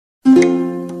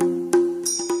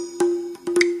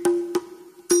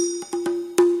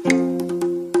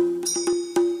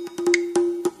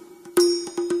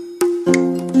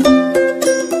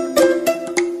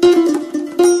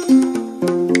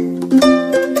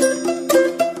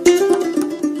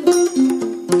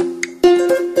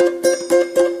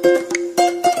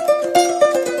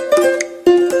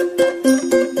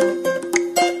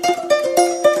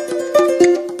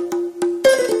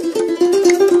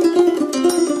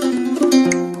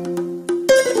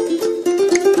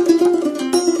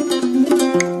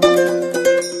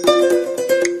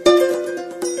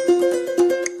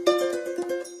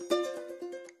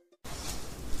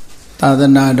သ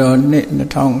နာတော်နှစ်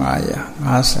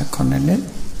2559နှစ်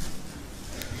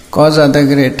ကောဇာတက္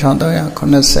ကရာ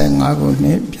1385ခုနှ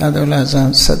စ်ပြာတော်လဆ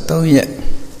န်း73ရက်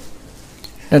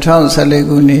2014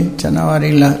ခုနှစ်ဇန်နဝါ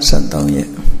ရီလ73ရက်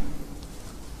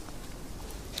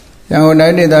ရန်ကုန်တို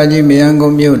င်းဒေသကြီးမရန်ကု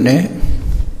န်မြို့နယ်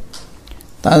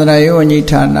သာသနာရေးဝန်ကြီး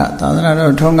ဌာနသာသနာ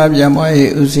တော်ထုံးကားပြန်ပွား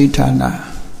ရေးဦးစီးဌာန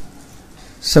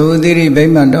သဝတိရိဗိ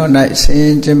မာန်တော်၌ဆင်းရ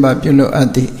င်ကျင်းပပြုလုပ်အပ်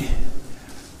သည့်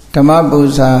ဓမ္မပူ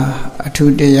ဇာအ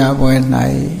ထူးတရားပွဲ၌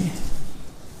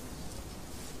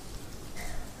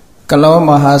ကလောမ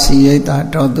ဟာစီရိတ်တာ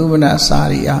တော်သူဝနစာ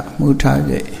ရိယမူထား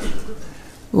ဖြင့်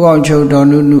ဥအောင်ချုပ်တော်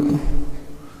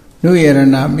နုရဏ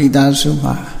မိသားစု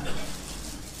မှာ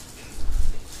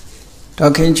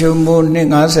တော်ခင်ချုံမိုးနှစ်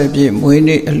50ပြည့်မွေး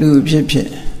နေ့အလှဖြစ်ဖြ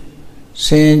င့်ဆ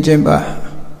င်းရင်ကျင်းပ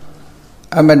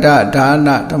အမတဒါန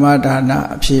ဓမ္မဒါန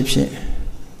အဖြစ်ဖြင့်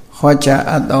ဟောကြား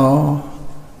အပ်သော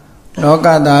လောက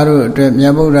သားတို့အတွက်မြ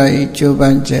တ်ဗုဒ္ဓ၏ကြိုးပ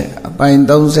မ်းချက်အပိုင်း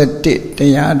31တ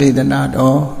ရားဒေသနာ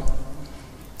တော်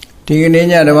ဒီကနေ့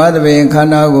ညဓမ္မသဘင်ခန္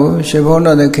ဓာကိုရှင်ဘုန်း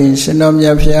တော်သခင်ရှင်တော်မြ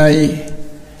တ်ဖျား၏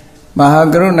မဟာ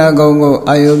ကရုဏာကုံကို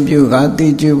အာယုပြုကာတိ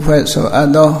ကျုဖွဲ့ဆိုအပ်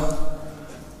သော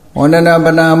ဝန္ဒနာပ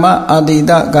နာမအာတိ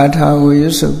တဂါထာကိုရွ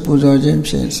တ်ဆိုပူဇော်ခြင်း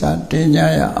ဖြင့်စတင်ကြ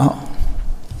ရအောင်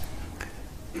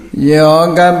ယော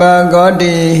ကပဂော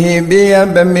တိဟိပိယ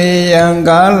ပမေယံ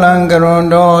ကာလံကရွန်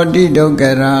တောတိဒုက္ခ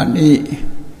ရာနိ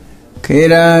ခေ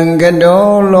ရံကတော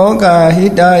လောကဟိ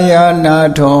တယာနာ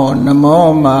ထောနမော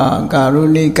မာကာရု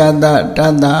ဏိကတတ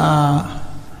တ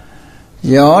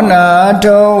ယောနာ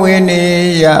ထောဝိနိ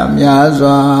ယမြာ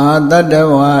စွာတတ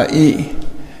ဝါဤ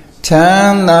ချ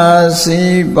မ်းသာစီ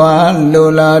ပါလို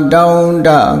လားတောင်းတ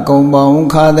ကုံပေါင်း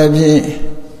ခါသဖြင့်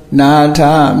နာထ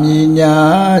မြညာ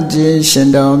ခြင်းရှင်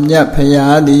တော်မြတ်ဖရာ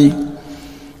သည်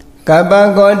ကပ္ပ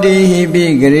ဂောတိဟိပိ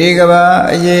ဂရေကဘာ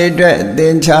အရေးအတွက်သ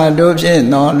င်္ချာတို့ဖြင့်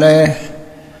တော်လဲ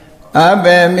အဘ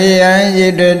ယ်မိယံရ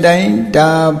ည်တွေတိုင်းတာ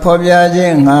ဖော်ပြခြ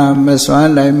င်းငါမစွ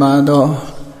မ်းနိုင်ပါသော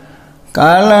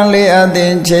ကာလံလေးအသ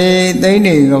င်ချေသိမ့်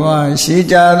နေကဘာရှိ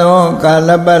ကြသောကာလ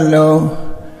ပတ်လုံး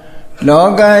လော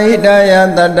ကဣတယ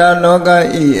တတ္တလောက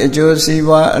ဤအကျိုးစီး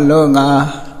ပွားအလို့ငါ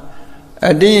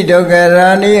အတိဒုက္ခရာ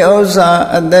နိဥစ္စာ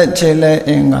အသက်ချေလဲ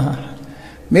အင်္ဂါ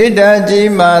မေတ္တာ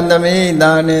ကြီးမာသမိ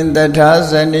တာနှင့်တထာ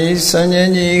ဇနီဆွန်ခြ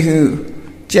င်းကြီးဟု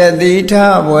ကျက်တိထ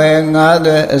ဘွယ်ငါး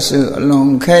သွဲအစုအလွ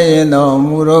န်ခဲရင်တော်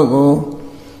မူတို့ကို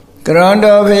ကရွန်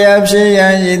တော်ဖျားဖြစ်ရ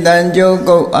န်ရည်တန်ကြိုး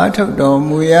ကုတ်အားထုတ်တော်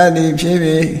မူရသည်ဖြစ်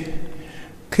ပြီး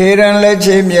ခေရန်လက်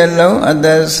ချေမျက်လုံးအသ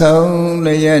က်ဆုံး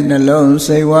လျက်နှလုံး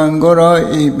စိတ်ဝံကိုရော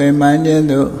ဤပင်မှန်ခြင်း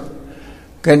တို့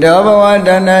ကတောဘဝတ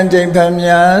ဏ္ဍကျိန်ဖန်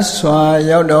များစွာ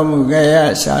ရောက်တော်မူခဲ့ရ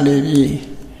ရှာလိပြီ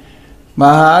မ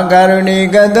ဟာကရုဏီ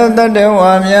ကတတတ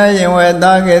ဝါများရင်ဝဲ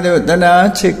သားကဲ့သို့တနာ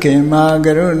ချစ်ခင်မဟာက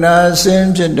ရုဏာဆင်း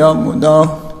ဖြစ်တော်မူသော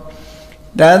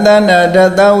တသနာတ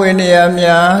သဝိနည်း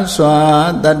များစွာ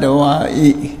တတဝါဤ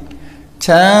ချ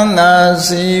မ်းသာ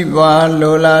စီးပွား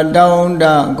လိုလားတောင်းတ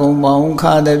ဂုံပေါင်း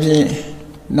ခါသဖြင့်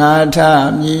နာထ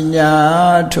မြညာ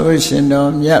ထိုးရှင်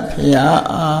တော်မြတ်ဖရာ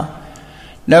အား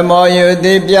နမောယု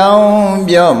တိပြောင်း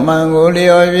ပြော့မှန်ကို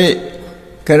လျော်၍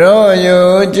ကရောယု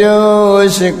ကျိုး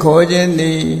ရှိခိုးခြင်းသ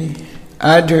ည်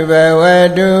အထုဘဝ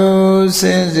တုစ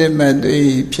င်စစ်မသွေ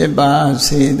ဖြစ်ပါ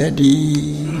စေတ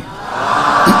ည်း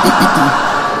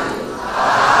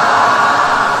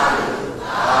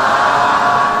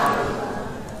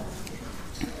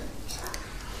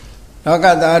လောက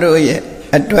သားတို့ရဲ့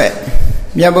အတွက်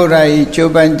မြတ်ဗုဒ္ဓ၏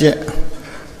ကြိုးပမ်းချက်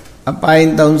အပိုင်း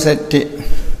31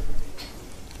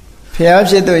ဖျား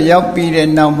ဖြစ်သူရောက်ပြီးတဲ့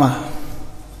နောက်မှာ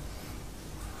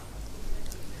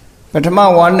ပထမ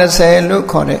120လို့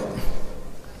ခေါ်တဲ့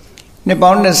နှစ်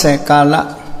ပေါင်း20ကာလ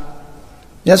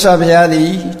မြတ်စွာဘုရားသည်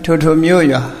ထိုမြို့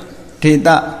ရွာဒေသ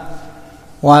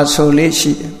ဝါဆိုလေး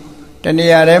ရှိတနေ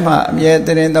ရာထဲမှာအမြဲတ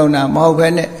ည်းသုံးတာမဟုတ်ဘဲ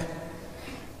နဲ့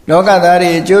လောကသားတွေ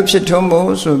အကျိုးဖြစ်ထွန်း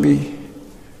ဖို့ဆိုပြီး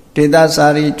ဒေသစာ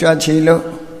ရီကြွချီလို့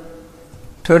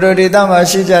ထိုဒေသမှာ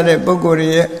ရှိကြတဲ့ပုဂ္ဂိုလ်တွေ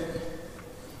ရဲ့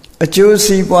အကျိုး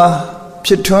စီးပွားဖြ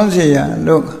စ်ထွန်းစေရ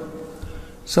လို့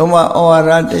ဆုံးမဩဝါ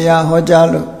ဒတရားဟောကြား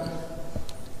လို့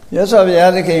ရသော်ဘု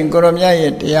ရားသခင်ကိုရောမြတ်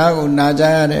ရဲ့တရားကိုနာ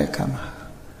ကြားရတဲ့အခါမှာ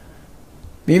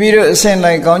မိမိတို့အစဉ်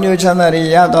လိုက်ကောင်းကျိုးချမ်းသာတွေ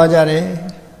ရသွားကြတယ်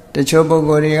တချို့ပုဂ္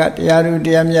ဂိုလ်တွေကတရားဓုတ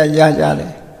ရားမြတ်ရကြတ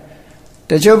ယ်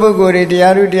တချို့ပုဂ္ဂိုလ်တွေတ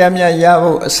ရားဓုတရားမြတ်ရ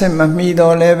ဖို့အစဉ်မမီ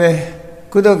တော့လည်းပဲ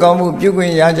ကုသိုလ်ကောင်းမှုပြုခွ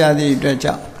င့်ရကြသည့်အတွက်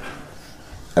ကြောင့်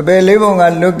အပေလေးပုံက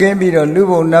လွတ်ကင်းပြီးတော့လူ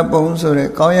ဘုံနတ်ဘုံဆိုတဲ့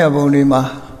ကောင်းရဘုံတွေမှာ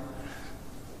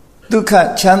ဒုက္ခ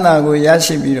ချမ်းသာကိုရ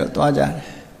ရှိပြီးတော့သွားကြတယ်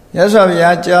။မြတ်စွာဘု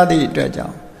ရားကြားသည့်အတွက်ကြော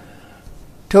င့်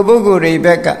ထိုပုဂ္ဂိုလ်တွေဘ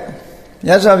က်က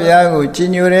မြတ်စွာဘုရားကိုကြည်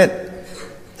ညိုတဲ့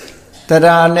တ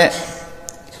ရားနဲ့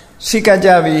စိတ်ကကြ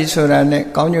ပြီဆိုတာနဲ့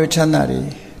ကောင်းကျိုးချမ်းသာတွေ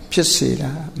ဖြစ်စေတာ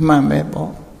အမှန်ပဲ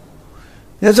ပေါ့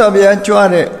မြတ်စွာဘုရားကြွ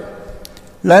တဲ့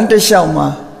လမ်းတစ်လျှောက်မှာ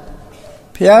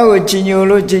ဘုရားကိုကြည်ညို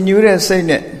လို့ကြည်ညိုတဲ့စိတ်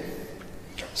နဲ့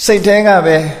စိတ်ထဲက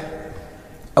ပဲ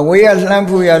အဝေးကလှမ်း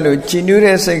ဖူးရလို့ကြည်ညို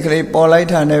တဲ့စိတ်ကလေးပေါ်လိုက်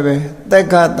တာနဲ့ပဲသက္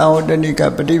ကသဝတ္တနိက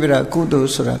ပฏิပဒါကုသို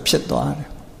လ်ဆိုတာဖြစ်သွားတယ်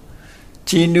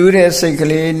ကြည်ညိုတဲ့စိတ်က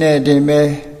လေးနဲ့တင်ပဲ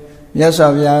မြတ်စွာ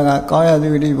ဘုရားကကောင်းရသူ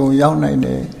တိဘုံရောက်နိုင်တ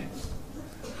ယ်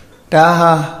ဒါ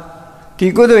ဟာဒီ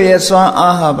ကုသိုလ်ရဲ့စွမ်း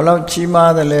အားဟာဘယ်လောက်ကြီး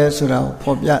မားသလဲဆိုတာကို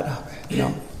ဖော်ပြတာပဲ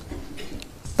နော်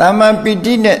တာမန်ပီ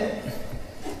တိနဲ့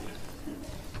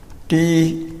ဒီ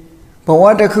ဘဝ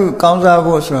တစ်ခုကောင်းစား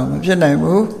ဖို့ဆိုတာမဖြစ်နိုင်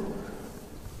ဘူး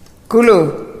ခုလို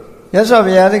မြတ်စွာ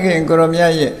ဘုရားသခင်ကိုရောမြ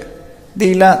တ်ရဲ့သီ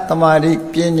လသမာဓိ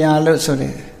ပညာလို့ဆို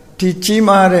တဲ့ဒီကြီး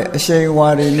မားတဲ့အရှိန်အဝါ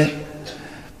တွေနဲ့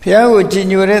ဘုရားကိုကြည်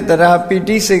ညိုတဲ့တရားပီ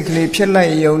တိစိတ်ကလေးဖြစ်လို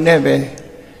က်ရုံနဲ့ပဲ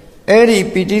အဲ့ဒီ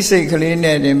ပီတိစိတ်ကလေး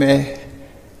နဲ့တင်ပဲ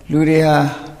လူတွေဟာ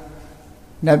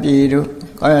နတ်ပြည်တို့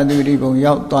ကောင်းရသူတိဘုံ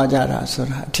ရောက်သွားကြတာဆို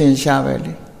တာအထင်ရှားပဲ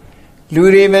လေလူ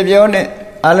တွေမပြောနဲ့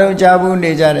အလုံးကြဘူး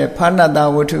နေကြတဲ့ဖဏတ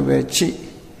ဝတ္ထုပဲချိ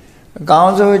အကော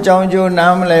င်းဆုံးအကြောင်းကျိုး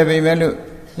နားမလဲပေမဲ့လို့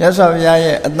မြတ်စွာဘုရား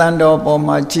ရဲ့အတန်တော်ပေါ်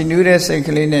မှာကြည်နူးတဲ့စိတ်က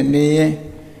လေးနဲ့နေရင်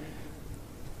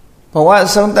ဘဝအ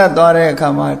ဆုံးသတ်သွားတဲ့အခါ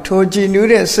မှာထိုကြည်နူး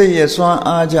တဲ့စိတ်ရဲ့စွမ်း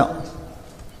အားကြောင့်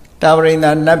တာဝရိန္ဒ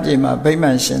နတ်ပြည်မှာဗိမာ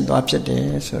န်ရှင်သွားဖြစ်တယ်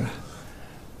ဆိုတာ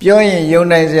ပြောရင်ယုံ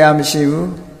နိုင်စရာမရှိဘူး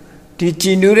ဒီကြ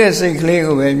ည်နူးတဲ့စိတ်ကလေး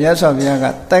ကိုပဲမြတ်စွာဘုရားက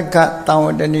တက္ကသဝ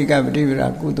တ္တနိကပฏิပဒါ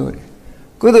ကုသို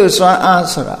လ်စွမ်းအား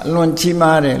ဆိုတာအလွန်ကြီး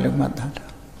မားတယ်လို့မှတ်သားတာ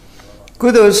ကု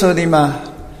သိုလ်ဆိုဒီမှာ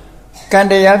ကံ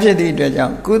တရားဖြစ်သည့်အတွက်ကြော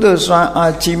င့်ကုသိုလ်စွမ်း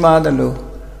အားကြီးမားသလို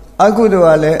အကုသိုလ်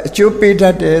ကလည်းအကျိုးပေးတ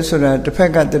တ်တယ်ဆိုတာတစ်ဖ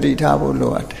က်ကသတိထားဖို့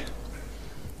လိုအပ်တယ်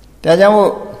ဒါကြောင့်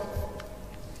မို့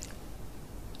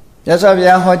မြတ်စွာဘု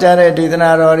ရားဟောကြားတဲ့ဒေသနာ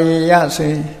တော်တွေရဆို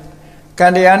ရင်ကံ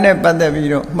တရားနဲ့ပတ်သက်ပြီး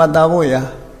တော့မှတ်သားဖို့ရာ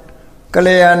က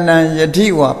လျာဏံယတိ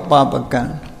ဝပါပကံ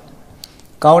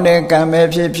ကောင်းတဲ့ကံပဲ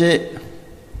ဖြစ်ဖြစ်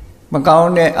မကော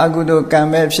င်းတဲ့အကုသိုလ်ကံ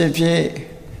ပဲဖြစ်ဖြစ်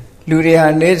လူတွေဟာ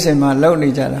နေ့စဉ်မှာလုပ်နေ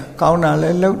ကြတာကောင်းတာလ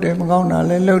ည်းလုပ်တယ်မကောင်းတာ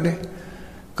လည်းလုပ်တယ်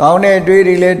ကောင်းတဲ့အတွေး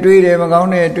တွေလည်းတွေးတယ်မကောင်း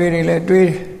တဲ့အတွေးတွေလည်းတွေး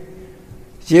တယ်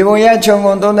ရေပုံရခြုံ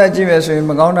ငုံသုံးသပ်ကြည့်မယ်ဆိုရင်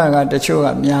မကောင်းတာကတချို့က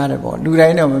များတယ်ပေါ့လူတို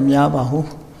င်းတော့မများပါဘူး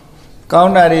ကော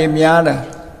င်းတာတွေများတာ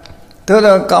သို့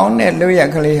တော့ကောင်းတဲ့လုပ်ရ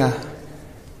ကလေးဟာ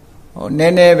န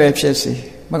ည်းနည်းပဲဖြစ်စေ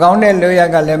မကောင်းတဲ့လုပ်ရ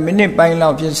ကလည်းမိနစ်ပိုင်းလော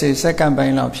က်ဖြစ်စေစက္ကန့်ပို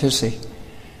င်းလောက်ဖြစ်စေ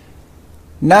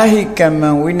နာဟိကမ္မံ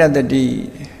ဝိနတတိ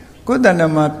ကိုယ်တဏ္ဍ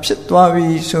မှာဖြစ်သွားပြီ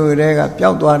ဆိုတဲ့က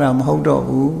ပျောက်သွားတာမဟုတ်တော့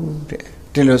ဘူးတဲ့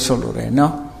ဒီလိုဆိုလိုတယ်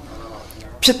နော်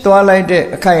ဖြစ်သွားလိုက်တဲ့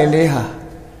အခိုက်အလေးဟာ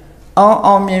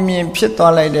အောင်မြင်ဖြစ်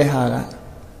သွားလိုက်တဲ့ဟာက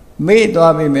မေ့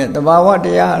သွားပြီမဲ့တဘာဝတ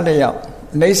ရားအလျောက်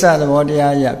အိဋ္ဌသဘောတ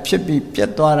ရားအရဖြစ်ပြီးပြ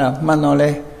တ်သွားတာမှန်တော့လဲ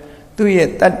သူ့ရဲ့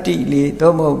တတ္တိလေး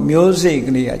သို့မဟုတ်မျိုးစိတ်က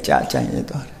လေးကကြာကြံ့ရ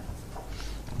သွားတယ်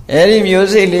အဲ့ဒီမျိုး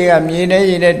စိတ်လေးကမြေနဲ့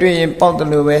ရေနဲ့တွေ့ရင်ပေါက်တယ်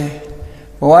လို့ပဲ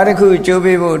ဘဝတစ်ခုအကျိုး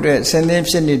ပေးဖို့အတွက်ဆင်းသင်း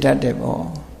ဖြစ်နေတတ်တယ်ပေါ့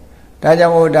ဒါကြော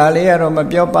င့်မို့ဒါလေးကတော့မ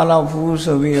ပြောပါတော့ဘူး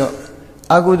ဆိုပြီးတော့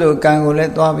အကုသိုလ်ကံကိုလ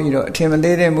ည်းသွားပြီးတော့အထင်မ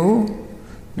သေးတဲ့မူ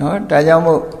နော်ဒါကြောင့်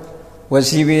မို့ဝ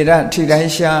စီဗေဒထိတို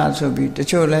င်းရှာဆိုပြီးတ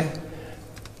ချို့လဲ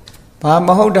ဘာမ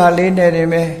ဟုတ်တာလေးနဲ့တင်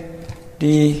ပဲ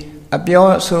ဒီအပြော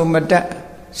ဆိုမတတ်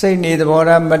စိတ်နေသဘော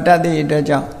ထားမတတ်တဲ့အတွက်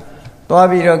ကြောင့်သွား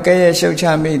ပြီးတော့ကဲရဲ့ရှုပ်ချ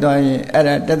မိသွားရင်အဲ့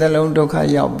ဒါတစ်သလုံးဒုက္ခ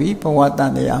ရောက်ပြီးဘဝတ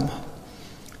န်တရားမှာ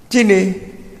ကြည့်လေ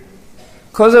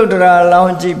ခောစုတ်တရာလော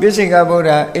င်းကြည့်ပိစိကဗုဒ္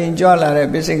ဓအိမ်ကြွလာတဲ့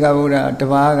ပိစိကဗုဒ္ဓတ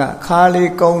ပါးကခါ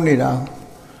လေးကုန်းနေတာ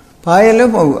ဘာရဲ့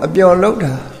လို့မဟုတ်ဘူးအပျော်လို့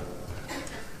တာ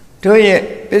တို့ရဲ့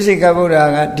ပိစိကဗုဒ္ဓ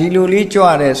ကဒီလိုလေးကြွ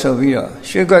တယ်ဆိုပြီးတော့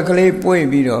ရွှေခွက်ကလေးပွေ့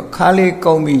ပြီးတော့ခါလေး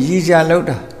ကုန်းပြီးရည်စရာလို့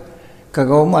တာက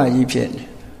ကုံးမကြီးဖြစ်နေ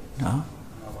နော်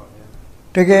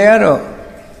တကယ်ကတော့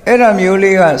အဲ့ဒါမျိုး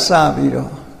လေးကစပြီး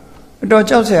တော့အတော်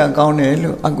ကြောက်စရာကောင်းတယ်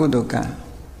လို့အကုသိုလ်ကံ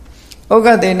ဥက္က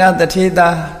သေနတထေသာ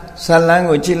ဇလန်း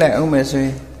ကိုကြည့်လိုက်အောင်မယ်ဆိုရ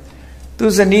င်သူ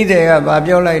ဇနီးတွေကဗာ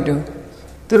ပြောလိုက်တော့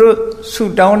သူတို့ဆူ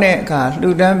တောင်းတဲ့အခါလှူ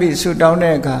ဒန်းပြီးဆူတောင်း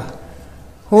တဲ့အခါ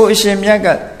ဟိုအရှင်မြတ်က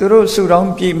သူတို့ဆူတောင်း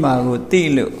ပြမှာကိုသိ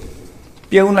လို့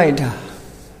ပြုံးလိုက်တာ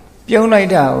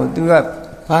ကိုသူက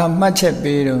ဘာမှတ်ချက်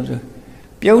ပေးတော့ဆို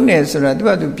ပြုံးတယ်ဆိုတာသူက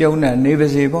သူပြုံးတာနေပါ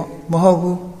စေပေါ့မဟုတ်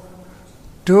ဘူး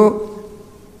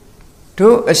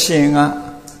တို့အရှင်က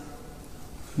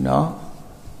နော်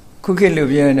ခုခေတ်လို့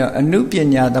ပြောရင်တော့အနုပ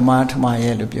ညာသမားထမ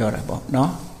ရဲ့လို့ပြောတာပေါ့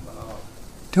နော်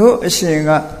တို့အရှင်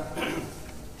က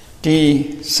ဒီ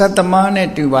စတ္တမနဲ့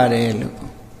တူပါတယ်လို့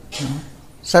နော်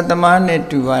စတ္တမနဲ့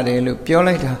တူပါတယ်လို့ပြော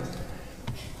လိုက်တာ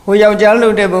ဟိုယောက်ျား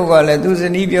လို့တဲ့ပုဂ္ဂိုလ်ကလည်းသူဇ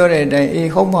နီးပြောတဲ့အတိုင်း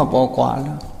အေးဟုတ်မှာပေါ့ကွာ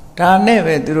လို့ဒါနဲ့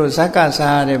ပဲသူတို့ဇက်က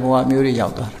စားရတဲ့ဘဝမျိုးတွေရော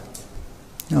က်သွားတာ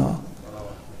နော်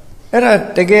အဲ့ဒါ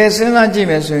တကယ်စဉ်းစားကြည့်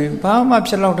မယ်ဆိုရင်ဘာမှ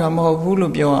ဖြစ်လောက်တာမဟုတ်ဘူး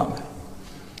လို့ပြောရမယ်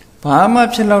ဘာမှ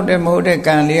ဖြစ်လောက်တဲ့မဟုတ်တဲ့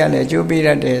ကံလေးကလည်းအကျိုးပေးတ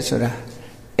တ်တယ်ဆိုတာ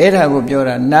အဲ့ဒါကိုပြော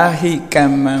တာနာဟိက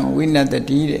မ္မံဝိနတ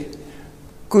တိတဲ့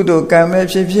ကုသိုလ်ကံပဲ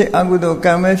ဖြစ်ဖြစ်အကုသိုလ်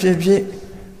ကံပဲဖြစ်ဖြစ်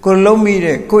ကိုလုံးမိ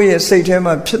တဲ့ကိုယ့်ရဲ့စိတ်ထဲ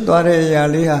မှာဖြစ်သွားတဲ့အရာ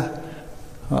လေးဟာ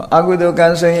အကုသိုလ်ကံ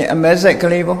ဆိုရင်အမဲဆက်က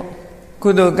လေးပေါ့ကု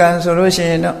သိုလ်ကံဆိုလို့ရှိ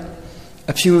ရင်တော့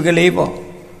အဖြူကလေးပေါ့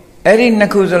အဲ့ဒီနှ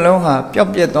စ်ခုစလုံးဟာပျော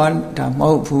က်ပြက်သွားတာမ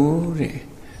ဟုတ်ဘူးတဲ့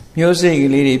မျိုးစိတ်က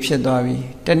လေးတွေဖြစ်သွားပြီ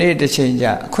တနေ့တစ်ချိန်ကျ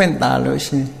အခွင့်သာလို့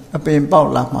ရှင်အပင်ပေါက်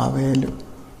လာမှာပဲလို့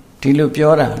ဒီလို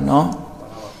ပြောတာနော်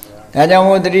ဒါကြောင့်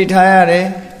မို့တတိထားရတယ်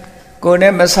ကိုယ်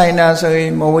နဲ့မဆိုင်တာဆိုရ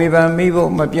င်မဝေဖန်မိ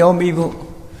ဖို့မပြောမိဖို့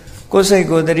ကိုယ်စိတ်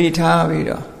ကိုတတိထားပြီး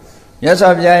တော့မြတ်စွာ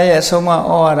ဘုရားရဲ့အဆုံးအမ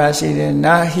ဩဝါဒရှိတယ်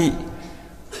နာဟိ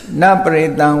နပရိ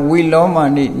တံဝီလောမာ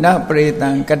နိနပရိတံ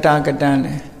ကတကတံ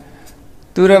လေ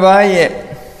သူတစ်ပါးရဲ့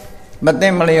မသိ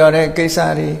မလျော်တဲ့ကိစ္စ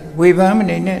တွေဝေဖန်မ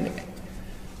နေနဲ့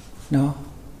နော်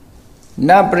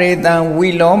နပရိတံဝီ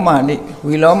လောမာနိ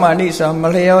ဝီလောမာနိဆိုမ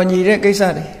လျော်ညီတဲ့ကိစ္စ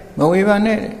တွေမဝေဖန်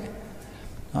နဲ့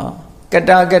ဟောက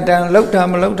တကတံလောက်တာ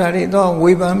မလောက်တာတွေတော့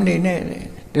ဝေဖန်မနေနဲ့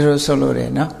ဒီလိုဆိုလို့တ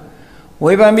ယ်နော်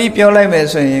ဝေဖန်ပြီးပြောလိုက်မယ်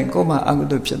ဆိုရင်ကိုယ်မှအကု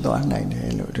သိုလ်ဖြစ်သွားနိုင်တ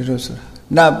ယ်လို့ဒီလိုဆိုတာ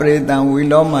နပရိတံဝီ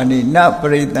လောမာနိနပ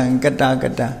ရိတံကတက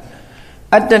တံ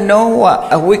အတ္တနောဝ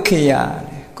အဝိခယ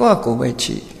ကိုယ့်ကိုယ်ပဲ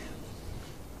ချီ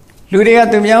လူတွေက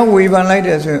သူများဝေဖန်လိုက်တ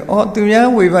ယ်ဆိုရင်အော်သူများ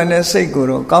ဝေဖန်တဲ့စိတ်ကို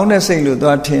တော့ကောင်းတဲ့စိတ်လို့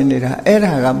သွားထင်နေတာအဲ့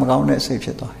ဒါကမကောင်းတဲ့စိတ်ဖြ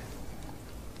စ်သွားတယ်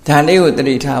ဒါလေးကိုတ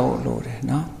တိထားဖို့လိုတယ်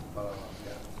နော်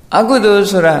အကုသိုလ်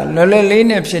ဆိုတာလွယ်လွယ်လေး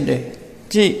နဲ့ဖြစ်တယ်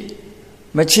ကြည့်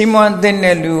မချီးမွမ်း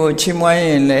တဲ့လူကိုချီးမွမ်းရ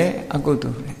င်လည်းအကု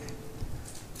သိုလ်ပဲ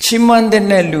ချီးမွမ်း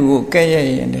တဲ့လူကိုကဲ့ရဲ့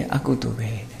ရင်လည်းအကုသိုလ်ပဲ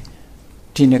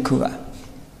ဒီနှစ်ခုက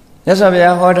မြတ်စွာဘု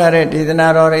ရားဟောထားတဲ့ဒေသနာ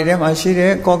တော်တွေထဲမှာရှိ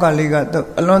တဲ့ကောကလေးကတော့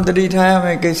အလွန်တတိထားရမ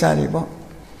ယ့်ကိစ္စတွေပေါ့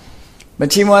မ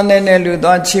ချီးမွမ်းတဲ့လူ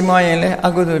သွားချီးမွမ်းရင်လည်းအ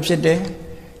ကုသိုလ်ဖြစ်တယ်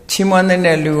ချီးမွမ်း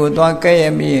တဲ့လူကိုသွားကဲ့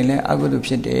ရဲ့မိရင်လည်းအကုသိုလ်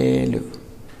ဖြစ်တယ်လို့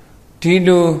ဒီ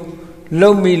လို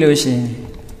လုံမိလို့ရှိရင်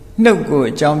နှုတ်ကို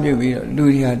အကြောင်းပြုပြီးတော့လူ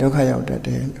တွေဟာဒုက္ခရောက်တတ်တ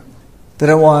ယ်လို့တ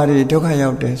ရားဝါတွေဒုက္ခရော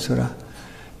က်တယ်ဆိုတာ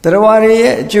တရားဝါတွေ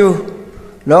ရဲ့အကျိုး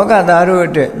လောကသားတို့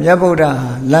အတွက်မြတ်ဗုဒ္ဓဟာ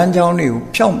လမ်းကြောင်းတွေကို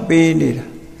ဖြောင့်ပေးနေတာ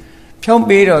ဖြောင့်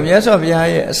ပေးတော့မြတ်စွာဘုရား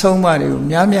ရဲ့အဆုံးအမတွေကို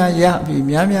များများရပြီး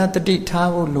များများတတိထား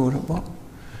ဖို့လိုတော့ပေါ့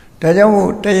ဒါကြောင့်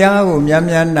မို့တရားကိုများ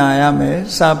များနာရမယ်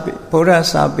စာပေဗုဒ္ဓ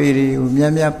စာပေတွေကို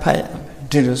များများဖတ်ရမယ်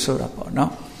ဒီလိုဆိုတာပေါ့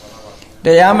နော်တ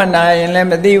ရားမနာရင်လည်း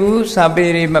မသိဘူးစာပေ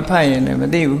တွေမဖတ်ရင်လည်းမ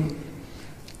သိဘူး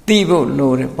သိဖို့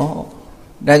လိုတယ်ပေါ့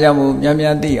ဒါကြောင့်မို့များ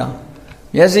များသိအောင်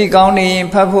မျက်စိကောင်းနေရင်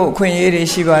ဖတ်ဖို့အခွင့်အရေးတွေ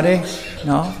ရှိပါတယ်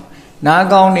နော်နား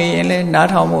ကောင်းနေရင်လည်းနား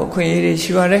ထောင်ဖို့အခွင့်အရေးတွေ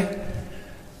ရှိပါတယ်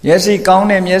မျက်စိကောင်း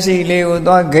တဲ့မျက်စိလေးကို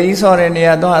သွားဂိမ်းဆော့တဲ့နေ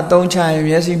ရာသွားအသုံးချရင်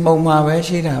မျက်စိမှုံမှာပဲ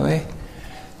ရှိတာပဲ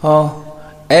ဟော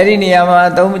အဲ့ဒီနေရာမှာ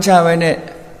အသုံးမချပဲနဲ့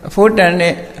အဖို့တန်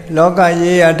တဲ့လောက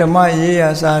ရေးရာဓမ္မရေးရာ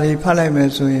စာတွေဖတ်လိုက်မယ်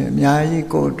ဆိုရင်အများကြီး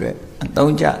ကိုယ့်အတွက်အ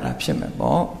သုံးကျတာဖြစ်မယ်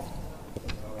ပေါ့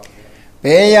ဘ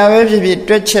ယ်ရာပဲဖြစ်ဖြစ်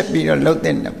တွက်ချက်ပြီးတော့လှုပ်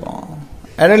တဲ့နဲ့ပေါ့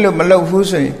အဲ့ဒါလို့မလှုပ်ဘူး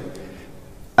ဆိုရင်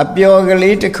အပျော်က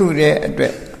လေးတစ်ခုတည်းအတွ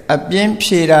က်အပြင်း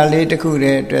ဖြေတာလေးတစ်ခုတ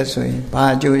ည်းအတွက်ဆိုရင်ဘာ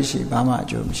အကျိုးရှိဘာမှအ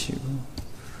ကျိုးမရှိဘူး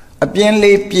အပြင်း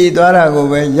လေးပြေသွားတာကို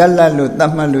ပဲရက်လက်လို့သ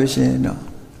တ်မှတ်လို့ရှိရင်တော့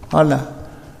ဟုတ်လား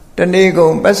တနေ့ကု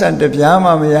န်ပတ်စံတပြား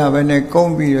မှမရဘဲနဲ့ကု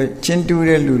န်းပြီးတော့ချင်းတူး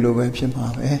တဲ့လူလိုပဲဖြစ်မှာ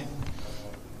ပဲ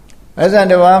ပတ်စံ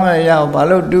တပြားမှရအောင်ဘာ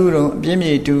လို့တူးတော့အပြင်း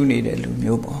ပြေတူးနေတဲ့လူ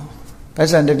မျိုးပေါ့ပတ်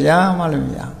စံတပြားမှလည်းမ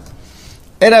ရ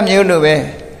အဲ့ဒါမျိုးလိုပဲ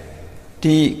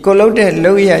ဒီကိုလှုပ်တဲ့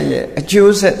လှုပ်ရရဲ့အ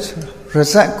ကျိုးဆက်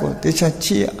result ကိုတေချာကြ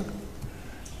ည့်ရ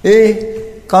အေး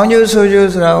ကောင်းကျိုးဆိုးကျိုး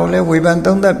ဆိုတာကိုလည်းဝေဖန်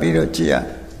သုံးသပ်ပြီးတော့ကြည့်ရ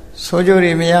ဆိုးကျိုး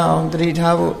တွေမရအောင်သတိ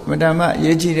ထားဖို့မတမအ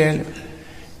ရေးကြီးတယ်လို့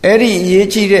အဲ့ဒီအရေး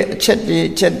ကြီးတဲ့အချက်တွေ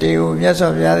ကိုမြတ်စွာ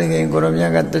ဘုရားသခင်ကိုရောမြ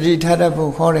တ်ကသတိထားတတ်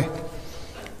ဖို့ခေါ်တယ်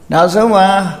နောက်ဆုံးမှာ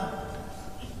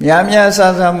များဆ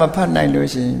ဆမဖတ်နိုင်လို့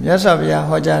ရှိရင်မြတ်စွာဘုရား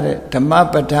ဟောကြားတဲ့ဓမ္မ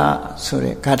ပဒဆို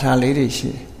တဲ့ဂါထာလေးတွေ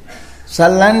ရှိတယ်ဇ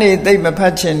လန်းတွေသိမဖ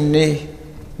တ်ချင်နေ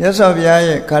မြတ်စွာဘုရား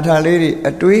ရဲ့ဂါထာလေးတွေ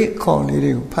အတွေးခေါ်လေး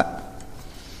တွေကိုဖတ်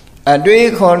အတွေး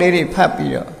ခေါ်လေးတွေဖတ်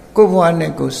ပြီးတော့ကိုယ့်ဘဝ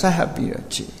နဲ့ကိုယ်ဆက်ဟပ်ပြီးတော့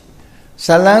ကြည့်ဇ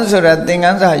လန်းဆိုတာသင်္က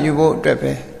န်းစာယူဖို့အတွက်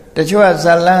ပဲတချို့ကဇ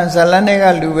လန်းတွေက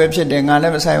လူပဲဖြစ်တယ်ငါလ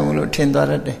ည်းမဆိုင်ဘူးလို့ထင်သွား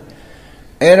တတ်တယ်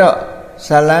အဲ့တော့ဇ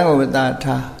လန်းကိုသာ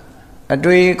ထားအ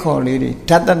တွေးခေါ်လေးတွေ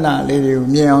ဓတနာလေးတွေကို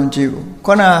မြင်အောင်ကြည့်ဖို့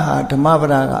ခုနဟာဓမ္မပ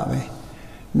ဒကပဲ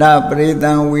နပရိ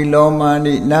တံဝီလောမာ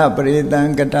နိနပရိတံ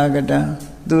ကတကတံ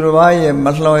သူတစ်ပါးရဲ့မ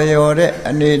လှော်လျော်တဲ့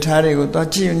အနေထားတွေကိုသွား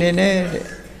ကြည့်နေနဲ့တဲ့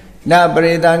နပ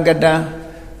ရိတံကတံ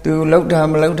သူလောက်တာ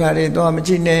မလောက်တာတွေသွားမ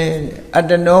ကြည့်နဲ့အတ္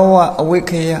တနောဝအဝိ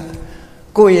ခယ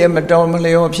ကိုယ့်ရဲ့မတော်မ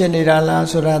လျော်ဖြစ်နေတာလား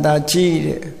ဆိုတာသာကြည့်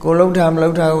တဲ့ကိုလောက်တာမလော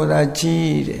က်တာကိုသာကြ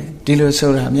ည့်တဲ့ဒီလို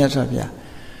ဆိုတာမြတ်စွာဘုရား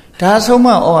ဒါဆုံးမ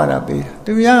ဩဝါဒပေးတာ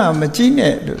သူများကမကြည့်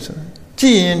နဲ့လို့ဆိုကြ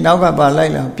ည့်ရင်နောက်ကပါလို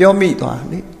က်လာပြောမိသွား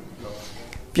လေ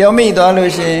ပြောမိသွား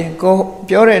လို့ရှိရင်ကို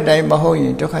ပြောတဲ့အတိုင်းမဟုတ်ရ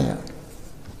င်ဒုက္ခရောက်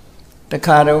တ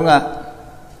ခါတုန်းက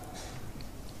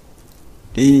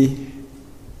đi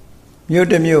miêu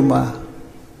tê miêu mà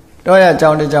đó là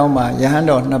trong mà giá hắn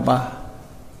đỏ nạp ba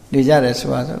đi ra để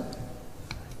xóa rồi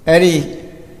ấy đi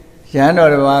giá hắn đỏ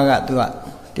để ba gạt tụi bạn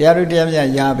tia đôi tia nhà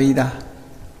giá bị ta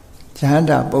giá hắn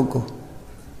đã bốc cô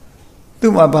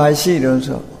tụi mà bài sĩ rồi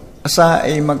sao sa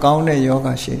ấy mà cao này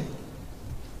yoga sĩ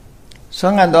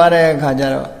sáng ngày đó đây khai ra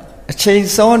rồi chơi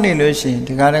số này luôn xí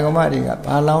thì cái này có mà đi gặp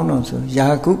ba lão nó số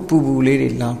giá cũ bu lấy đi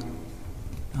lão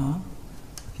đó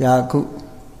giá cũ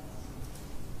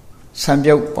sam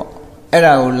dâu bỏ ấy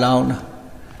là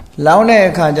lão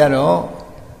này khai ra rồi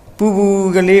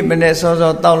bu cái lý bên này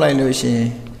so tao lại luôn xí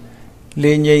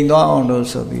liền nhìn đó ông đó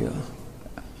số bây giờ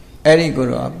ấy đi coi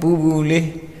rồi bu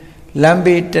lấy làm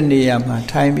bị tên này mà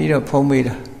thay bị rồi phong bị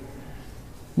rồi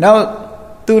nào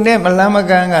tu này mà làm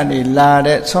cái này là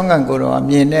để xong cái cô đó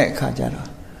miền này khá chả rồi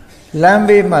làm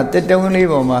bị mà tết đông này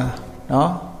bỏ mà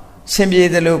nó xem gì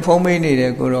thì lúc phong bị này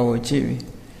để cô đó chịu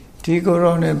thì cô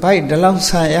đó này phải để lâu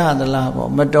sai à để là bỏ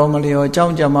mà đâu mà liều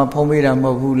trong cho mà phong bị là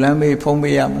mà vụ làm bị phong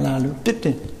bị làm là lúc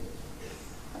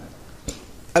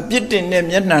biết đi nên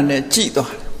nhất là để trị toàn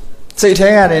xây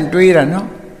thế là để truy là nó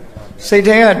xây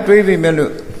thế là truy vì mấy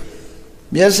lượng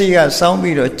biết gì là sống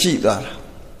bị rồi trị toàn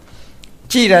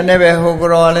chỉ là này về hồ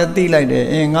cờ là ti lại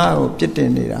để ngã hồ chết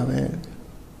tiền đi ra về,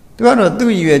 tôi nói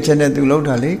tôi về trên này tôi lâu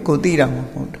thà lấy cô ti ra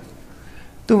một,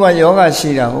 tôi bảo yoga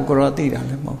xí ra hồ cờ ti ra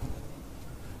lấy một,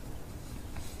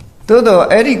 tôi đó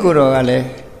ấy đi cờ là lấy,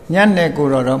 nhăn này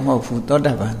cờ đó một phút đó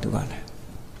đã bán tôi lại,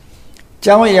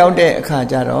 cháu yêu đệ khá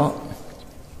cha đó,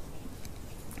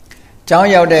 cháu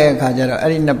yêu đệ khá cha đó, ấy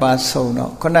đi nạp ba sâu nó,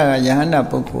 con nào cái hắn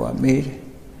nạp bốc của mỹ,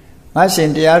 mà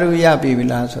xin thì áo ya bị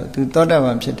là sao, tôi đó đã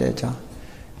bán chết đấy cháu.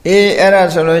 Ê, ấy là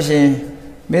solution.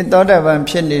 Mình tốt đã bằng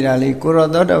phiền đi ra li, cô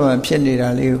tốt đã bằng phiền đi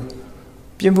ra li.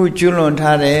 Phiền phụ chú luôn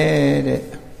tha đấy,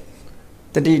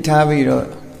 tất đi tha bị rồi,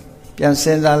 phiền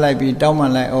sinh ra lại bị đau mà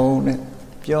lại ôn đấy,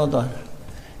ပြောtoàn.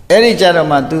 Ấy đi cha đâu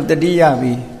mà tu tất đi ya bị,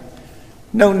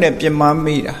 nông nếp phiền mà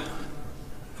mi ra.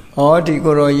 Thì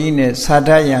cô rồi gì nè, sát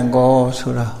hại yang go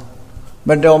số ra,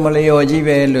 bắt đầu mà lấy ở gì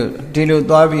về luôn, đi luôn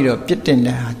toa bị rồi, biết đến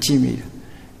là chi mi.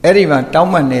 Ấy đi mà đau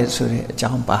mà nè số đấy,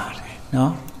 chẳng bà đấy,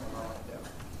 nó.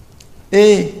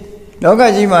 Ê, đó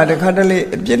cái gì mà được khai đây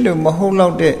biết được mà hôn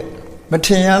lâu đấy, mà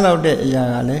thiên hạ lâu đấy,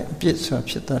 giờ cái biết sao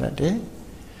biết đó đấy.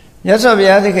 Nhớ sao bây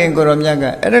giờ thì khi cô làm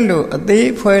cái, ấy là lúc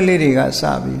tí phơi lì đi cái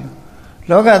sao bị,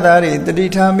 lúc cái đó thì đi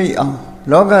tham mi ông,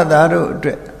 lúc cái đó rồi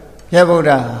đấy, nhà bố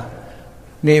ra,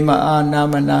 niệm a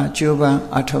nam na chú ban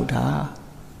thâu tha,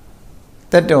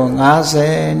 tất cả ngã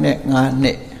se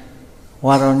nè,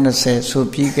 varon se số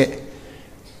pi cái,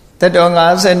 tất cả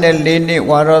ngã se nè lên nè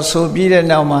varon số pi đấy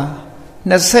nào mà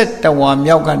nó sẽ tao làm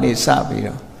nhau cái này sao bây giờ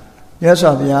nhớ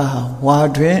sao bây giờ hòa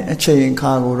thuyền chuyện khá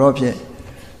của nó vậy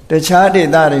để trả đi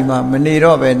ta đi mà mình đi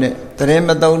đó về này tiền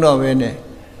mà tông đó về này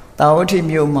tao thì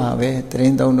nhiều mà về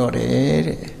tiền tông đó để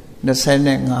nó sẽ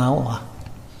này ngáo à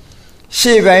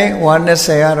xí vậy hòa nó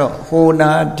sẽ rồi hồ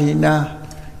na đi na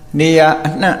nia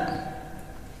anh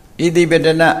ý đi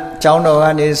bên đó cháu nó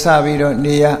anh đi sao bây giờ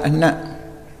nia anh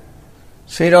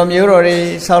suy đoán nhiều rồi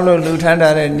đi sau lúc lưu thanh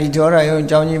ra đây đi chỗ này ông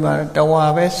cháu như mà trâu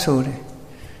hoa bé sù đấy,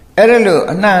 ấy là lúc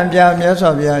anh em cha nhớ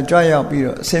sao bây giờ cho học bị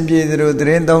rồi xem gì rồi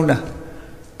đến đâu nè,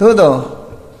 tôi đó,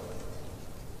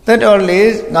 tất cả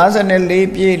lý ngã sinh nên lý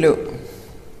bị lúc,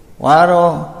 hóa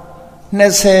rồi, nó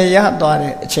sẽ giá toa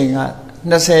đấy, chính là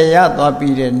nó sẽ giá toa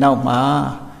bị đấy nào mà,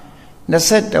 nó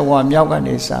sẽ trâu hoa nhau cái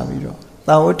này sao bây giờ,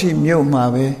 tao thì nhiều mà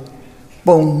về,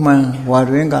 bông mà hóa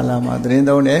rồi cả là mà đến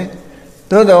đâu đấy.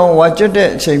 Tôi đó hóa chất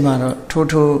đấy chơi mà nó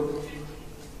thu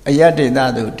ấy để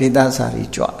ta được để ta xài đi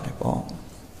chọn đấy bỏ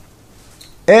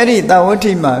ấy đi tao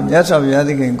thì mà nhớ sao bây giờ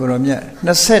thì cái cô làm nhá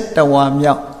nó xét tao làm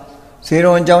nhau xí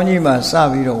rồi cháu như mà sao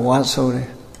bị đồ hóa số đấy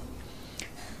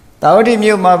tao thì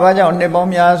nhiều mà bao giờ nên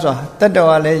bóng nhá rồi tất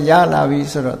cả là giá là vì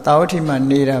sao rồi tao thì mà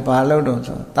nề là bao lâu rồi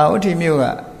tao thì nhiều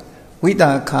à quý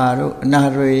ta khá rồi na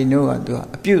rồi nữa tôi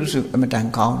biểu sự mà đang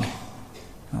cao này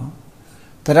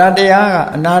Taradia,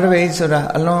 another way sura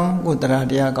along with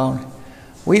Taradia count.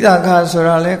 With a car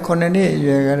sura le conene,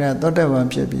 you got a daughter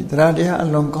Taradia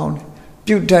along count.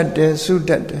 Putat de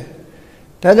suited.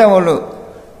 Tajamolo,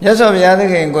 yes of the other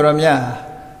game, Goramia.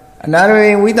 Another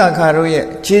way with a car,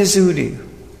 Chesudi.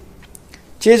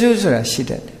 Jesus sura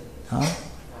seated.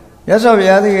 Yes of the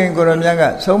other game,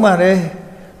 Goramia, so mare.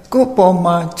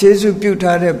 Copoma, Jesu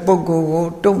putade,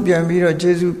 Boko, don't be a mirror,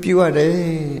 Jesu pure.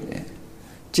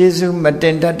 Jesus mà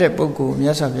trên đất để bố cụ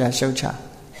nhớ sao bây giờ cha,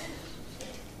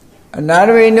 nãy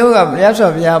bây nếu gặp nhớ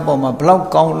sao bây giờ bỏ mà block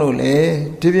con luôn lệ,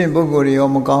 thì bên bố cụ thì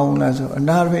ông con là sao,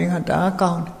 nãy bây người ta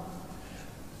con,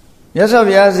 nhớ sao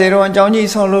bây giờ zero anh cháu như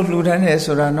sao lúc lùi thế này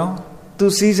sao ra nó, tu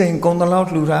sĩ sinh công tao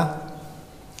lúc lùi ra,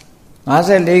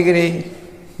 54 ကလေး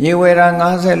ရေဝေရာ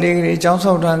54 ကလေးကျောင်း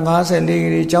ဆောက်တာ54 က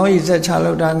လေးကျောင်းရည်ဆက်ချ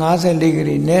လောက်တာ54 က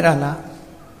လေးနဲတာလား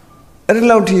အဲ့ဒီ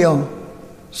လောက်ထိအောင်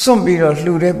စွန့်ပြီးတော့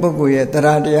လှူတဲ့ပုဂ္ဂိုလ်ရဲ့တ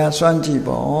ရားတရားစွန့်ကြည့်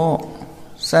ပေါ့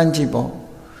စမ်းကြည့်ပေါ့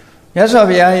မြတ်စွာ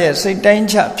ဘုရားရဲ့စိတ်တိုင်း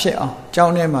ချဖြစ်အောင်ကျော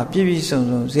င်းထဲမှာပြည့်ပြည့်စုံ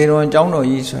စုံဇေရဝံကျောင်းတော်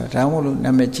ကြီးဆိုတာဒါမှမဟုတ်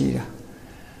နာမည်ကြီးတာ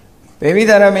ဘေဘိ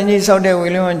သာရမင်းကြီးဆောက်တဲ့ဝေ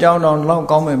လင်းဝံကျောင်းတော်လောက်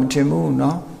ကောင်းမယ်မထင်ဘူး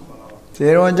နော်ဇေ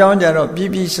ရဝံကျောင်းကြတော့ပြ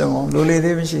ည့်ပြည့်စုံအောင်လိုလေ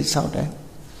သေးမရှိဆောက်တယ်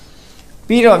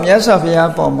ပြီးတော့မြတ်စွာဘု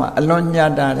ရားပေါ်မှာအလွန်ညှ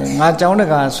တာတယ်ငါကျောင်းတ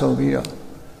ကာဆိုပြီးတော့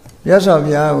မြတ်စွာ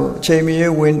ဘုရားကိုအချိန်မ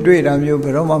ရွေးဝင်တွေ့တာမျိုးဘ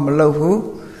ယ်တော့မှမလုပ်ဘူး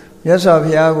မြတ်စွာဘု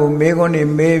ရားကိုမေးခွန်းတွေ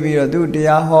မေးပြီးတော့သူတ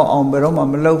ရားဟောအောင်ဘယ်တော့မှ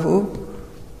မလုပ်ဘူး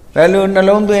ဘယ်လိုနှ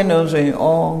လုံးသွင်းလို့ဆိုရင်ဩ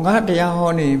ငါတရားဟော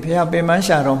နေဘုရားပင်မ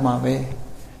ရှာတော့မှာပဲ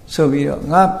ဆိုပြီးတော့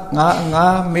ငါ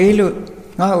မေးလို့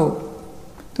ငါ့ကို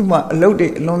သူ့မှာအလုပ်တွေ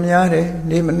အလွန်များတယ်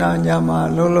နေမနာညာမှာ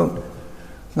လုံး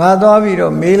ငါသွားပြီး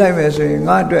တော့မေးလိုက်မယ်ဆိုရင်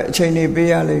ငါအတွက်အချိန်တွေပေး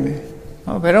ရလိမ့်မယ်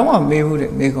ဟောဘယ်တော့မှမေးဘူး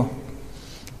တဲ့မေးခွန်း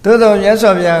သို့တော်မြတ်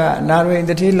စွာဘုရားကအနာရိ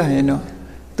တတိလာရင်တော့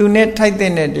သူနဲ့ထိုက်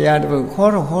တဲ့တရားတစ်ပုဒ်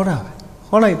ခေါ်တော့ဟောတာပဲ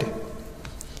ဟောလိုက်တယ်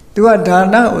သူကဒါ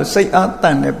နကိုစိတ်အားတ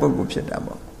န်တဲ့ပုဂ္ဂိုလ်ဖြစ်တာ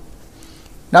ပေါ့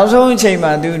နောက်ဆုံးအချိန်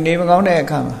မှာသူနေမကောင်းတဲ့အ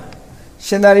ခါမှာ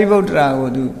ရှင်သာရိပုတ္တရာကို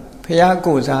သူဖျား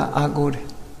ကိုစားအားကိုးတယ်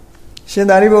ရှင်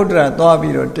သာရိပုတ္တရာသွား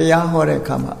ပြီးတော့တရားဟောတဲ့အ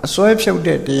ခါမှာအစွဲဖြုတ်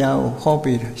တဲ့တရားကိုဟော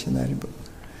ပေးတာရှင်သာရိပုတ္တရာ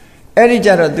အဲ့ဒီကြ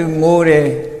တော့သူငိုတယ်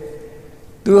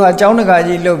သူဟာကျောင်းတကာ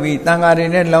ကြီးလုပ်ပြီးတန်ဃာတွေ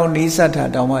နဲ့လောင်းနီးစပ်တာ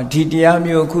တောင်မှဒီတရား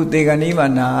မျိုးအခုသေကဏီမှာ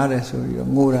နာရတယ်ဆိုပြီး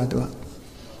တော့ငိုတာသူက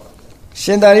ရှ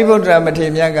င်သာရိပုတ္တရာမထေရ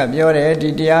မြတ်ကပြောတယ်ဒီ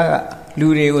တရားကလူ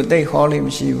တွေကိုသိဟောလို့မ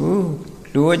ရှိဘူး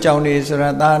လူအကြောင်းတွေဆိုတာ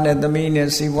သားနဲ့သမီးနဲ့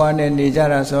စီးပွားနဲ့နေကြ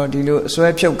တာဆိုဒီလိုအစွဲ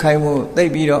ဖြုတ်ခိုင်းမှုသိ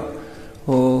ပြီးတော့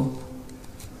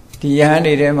ဒီယဟန်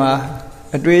တွေထဲမှာ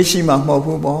အတွေးရှိမှမဟုတ်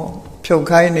ဘူးပေါ့ဖြုတ်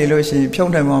ခိုင်းနေလို့ရှိရင်ဖြု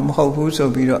တ်နိုင်မှာမဟုတ်ဘူးဆို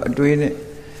ပြီးတော့အတွေးနဲ့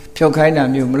ဖြုတ်ခိုင်းတာ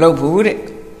မျိုးမလုပ်ဘူးတဲ့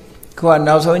ခုက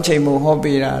နောက်ဆုံးချိန်မို့ဟော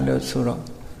ပေးတာလို့ဆိုတော့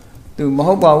သူမ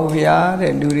ဟုတ်ပါဘူးဗျာ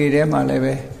တဲ့လူတွေထဲမှာလည်း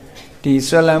ပဲဒီ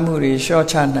ဆွဲလန်းမှုတွေလျှော့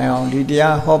ချနိုင်အောင်ဒီတ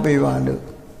ရားဟောပေးပါလို့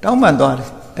တောင်းပန်သွားတယ်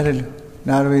အဲ့ဒါလို့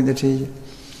နာရဝိတ္တိ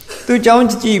သူเจ้า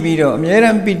ကြည့်ပြီးတော့အမြဲတ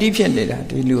မ်းပီတိဖြစ်နေတာ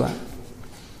ဒီလူက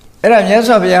အဲ့ဒါမြတ်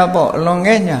စွာဘုရားပေါ့အလွန်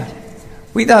ငဲ့ညာ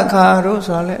ဝိသခာတို့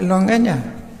ဆိုတာလေအလွန်ငဲ့ညာ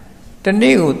တ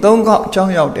နေ့ကို3ခေါက်เจ้า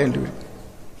ရောက်တဲ့လူ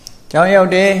เจ้าရောက်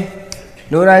တယ်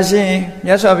လိုရာရှိရင်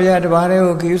မြတ်စွာဘုရားတပါးတည်း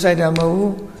ကိုခရူးဆိုင်တာမဟုတ်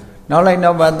ဘူးနောက်လိုက်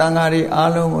နောက်ပါတန်ဃာတွေ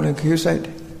အားလုံးကိုလည်းခရူးဆိုင်တ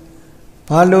ယ်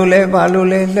ဘာလို့လဲ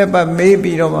လက်ပတ်မေး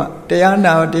ပြီးတော့မှတရား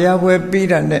နာတရားပွဲပြီး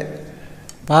တာနဲ့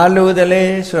ဘာလို့တလဲ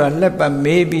ဆိုတာလက်ပတ်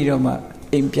မေးပြီးတော့မှ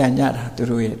အိမ်ပြန်ကြတာသူ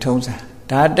တို့ရဲ့ထုံးစံ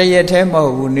ဒါတရက်တည်းမ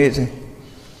ဟုတ်ဘူးနေ့စဉ်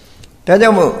ဒါကြော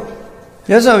င့်မို့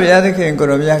မြတ်စွာဘုရားသခင်ကို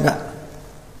ရောမြတ်က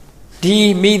ဒီ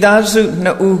မိသားစုနှ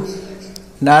စ်ဦး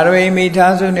နာရဝိမိ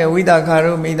သားစုနဲ့ဝိသခာ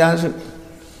တို့မိသားစု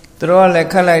သူတို့ကလည်း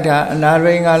ခတ်လိုက်တာအနာရ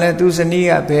ဝိကလည်းသူ့ဇနီး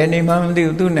ကဘယ်နေမှမသိ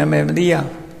ဘူးသူ့နာမည်မသိရ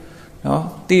ဘူးနော်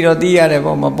သိတော့သိရတယ်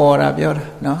ပေါ့မပေါ်တာပြောတာ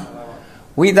နော်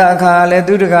ဝိသခာလည်း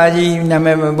သူ့တကာကြီးနာမ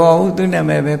ည်မပေါ်ဘူးသူ့နာ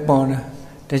မည်ပဲပေါ်တာ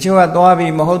တချို့ကသွား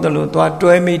ပြီးမဟုတ်တယ်လို့သွား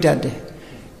တွဲမိတတ်တယ်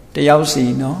တယောက်စီ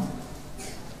နော်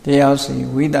တယောက်စီ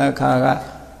ဝိသခာက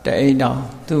တအိမ်တော်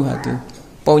သူ့ဟာသူ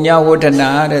ပုံညာဝဋ္ဌနာ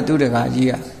တဲ့သူ့တကာကြီး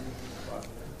က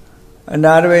အ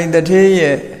နာရဝိတထေ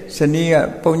ရဲ့ဇနီးက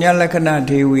ပုံညာလက္ခဏာ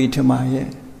ဒေဝီထမရဲ့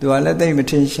သူကလည်းသိမ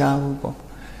ထင်ရှားဘူးပေါ့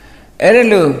အဲ့ဒါ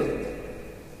လို့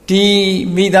ဒီ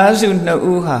မိသားစုနှစ်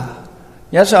ဦးဟာ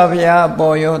မြတ်စွာဘုရား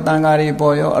ပေါ်ရောတန်ဃာတွေ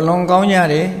ပေါ်ရောအလွန်ကောင်းကြ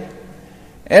တယ်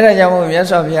အဲ့ဒါကြောင့်မို့မြတ်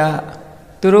စွာဘုရား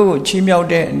သူတို့ကိုချီးမြှောက်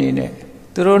တဲ့အနေနဲ့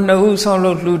သူတို့နှစ်ဦးဆောက်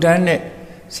လုပ်လှူဒန်းတဲ့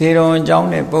ဇေရုံကျောင်း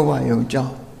နဲ့ပုဗ္ဗယုံကျော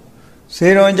င်းဇေ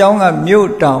ရုံကျောင်းကမြို့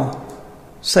တောင်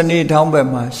စနေထောင်းဘက်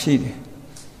မှာရှိတယ်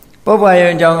ပုဗ္ဗ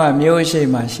ယုံကျောင်းကမြို့ရှိ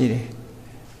မှာရှိတယ်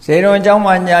ဇေရုံကျောင်း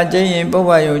မှာညာကျင်းရင်ပုဗ္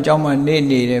ဗယုံကျောင်းမှာနေ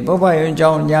နေတယ်ပုဗ္ဗယုံကျော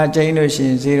င်းညာကျင်းလို့ရှိရ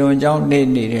င်ဇေရုံကျောင်းနေ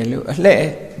နေတယ်လို့အလှဲ့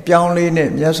ပြောင်းလေးနဲ့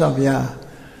မြတ်စွာဘုရား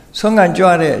ဆုံးခံကြွ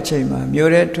တဲ့အချိန်မှာ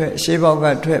မြို့ထဲထွက်ရှေးဘောက်က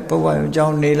ထွက်ပုဗ္ဗယုံကျော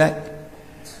င်းနေလိုက်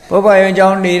ပုဗ္ဗယုံကျော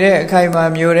င်းနေတဲ့အခိုက်မှာ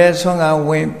မြို့ထဲဆုံးခံဝ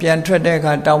င်ပြန်ထွက်တဲ့အ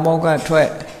ခါတောင်ဘောက်ကထွက်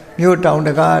မြို့တောင်တ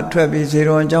ကားထွက်ပြီးဇေ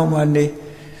ရုံကျောင်းမှာနေ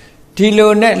ဒီ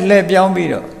လိုနဲ့လှည့်ပြောင်းပြီး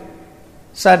တော့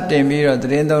စတင်ပြီးတော့သ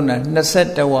တင်းသုံးတာ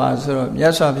21ဝါဆိုတော့မြ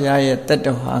တ်စွာဘုရားရဲ့တက်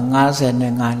တော်ဟာ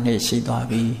55နှစ်ရှိသွား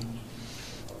ပြီ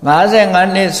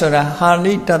55နှစ်ဆိုတာဟာ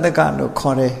လိတတကလို့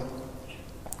ခေါ်တယ်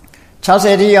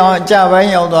60တိအောင်အကြပို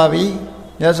င်းရောက်သွားပြီ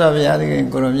မြတ်စွာဘုရားသခင်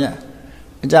ကိုရောမြတ်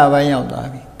အကြပိုင်းရောက်သွား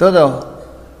ပြီသို့တော့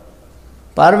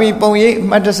ပါရမီပုံရိပ်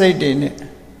မှတ်တစိတ်တွေနဲ့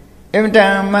အင်မတ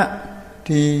န်မှ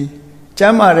ဒီကျ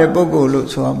မ်းမာတဲ့ပုဂ္ဂိုလ်လို့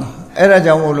ဆိုရမှာအဲ့ဒါ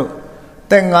ကြောင့်မို့လို့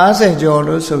သက်50ကျော်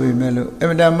လို့ဆိုပြီးမဲ့လို့အင်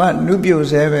မတန်မှနုပြို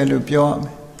ဆဲပဲလို့ပြောရမ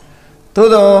ယ်သို့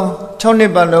တော့6နှ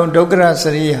စ်ပတ်လုံးဒုက္ခရစ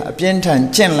ရိယအပြင်းထန်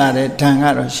ကျင့်လာတဲ့ဓာန်က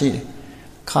တော့ရှိတယ်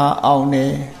ခါအောင်နေ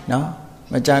နော်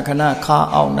မကြာခဏခါ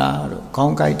အောင်တာတို့ခေါ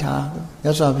င်းကိုက်တာတို့မြ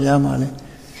တ်စွာဘုရားမှာလည်း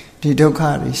ဒီဒုက္ခ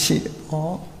တွေရှိတယ်ဟော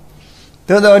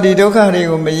သို့တော်ဒီဒုက္ခတွေ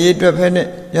ကိုမရေတွက်ဖဲနဲ့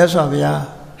မြတ်စွာဘုရား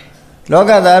လော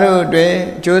ကသားတို့အတွက်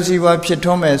အကျိုးစီးပွားဖြစ်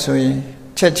ထွန်းမယ်ဆိုရင်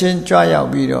ချက်ချင်းကြွရောက်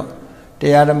ပြီးတော့တ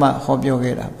ရားဓမ္မဟောပြော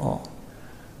ခဲ့တာပေါ့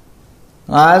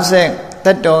50တ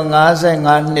က်တော်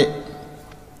55နှစ်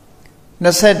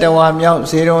21ဝါမြောက်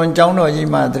ဇေရဝံကျောင်းတော်ကြီး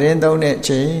မှာသတင်းသုံးတဲ့အ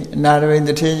ချိန်အနာရဝိန်တ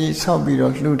ထေးကြီးဆောက်ပြီး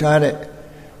တော့လှူထားတဲ့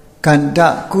ကန္တ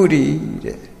ကုရီ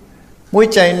တဲ့မွေး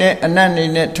ကြိုင်တဲ့အနတ်နေ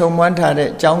နဲ့ထုံမွမ်းထားတဲ့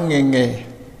ကျောင်းငယ်ငယ်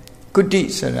ကုတိ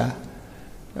ဆိုတာ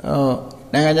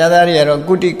နိုင်ငံသားတွေကတော့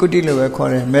ကုတိလို့ပဲခေါ်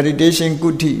တယ် meditation ကု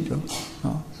တိလို့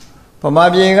နော်ဗမာ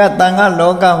ပြည်ကတန်ခါ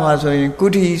လောကမှာဆိုရင်ကု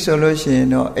တိဆိုလို့ရှိရင်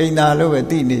တော့အိမ်သာလို့ပဲ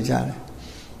သိနေကြတယ်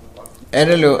အဲ့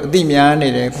ဒါလို့အသိများနေ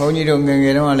တယ်ဘုန်းကြီးတို့ငယ်င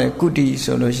ယ်တုန်းကလည်းကုတိ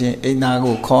ဆိုလို့ရှိရင်အိမ်သာ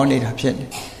ကိုခေါ်နေတာဖြစ်နေ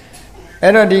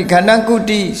အဲ့တော့ဒီခန္ဓာကု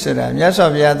တိဆိုတာမြတ်စွာ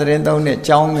ဘုရားသတင်းသုံးတဲ့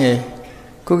ကျောင်းငယ်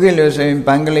ခုခေတ်လို့ဆိုရင်ဘ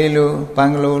င်္ဂလိုလို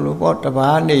ပေါ့တဘာ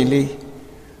နေလေး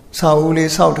ဆောက်ဦး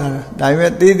လေးဆောက်ထားတာဒါပေ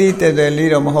မဲ့သေးသေးတဲတဲလေး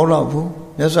တော့မဟုတ်တော့ဘူး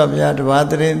မြတ်စွာဘုရားတဘာ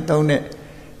သတင်းသုံးတဲ့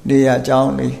နေရာကျော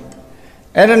င်းလေး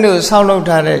အဲ့ဒါလို့ဆောက်လုပ်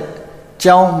ထားတဲ့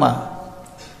ကျောင်းမှာ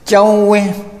ကျောင်းဝ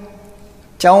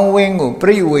င်းကိုပ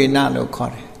ရိဝေနလို့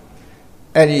ခေါ်တယ်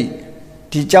အဲ့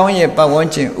ဒီကျောင်းရဲ့ပတ်ဝန်း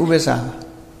ကျင်ဥပ္ပစာ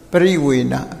ပရိဝေ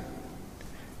န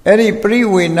အဲ့ဒီပရိ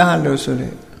ဝေနလို့ဆို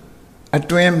တဲ့အ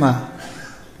တွင်းမှာ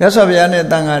မြတ်စွာဘုရားနဲ့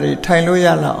တန်ဃာတွေထိုင်လို့ရ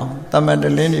လောက်အောင်တမန်တ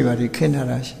လင်းတွေပါခင်းထား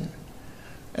တာရှိတယ်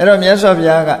အဲ့တော့မြတ်စွာဘု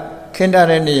ရားကခင်းထား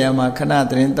တဲ့နေရာမှာခဏ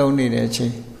သတင်းသုံးနေတဲ့အချိ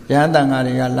န်ရဟန်းတန်ဃာ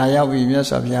တွေကလာရောက်ပြီးမြတ်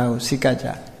စွာဘုရားကိုစိတ်ကကြ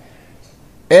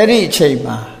အဲ့ဒီအချိန်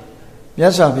မှာမြ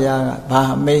တ်စွာဘုရားကဘာ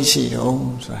အမိန့်ရှိတော့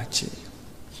ဆိုတာကြည့်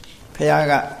ဘုရား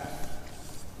က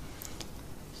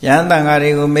ယဟန်တန်ဃာ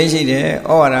တွေကိုမိတ်ရှိတယ်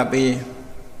ဩဝါဒပေး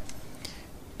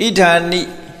ဣဋ္ဌာနိ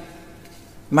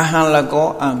မဟံလကော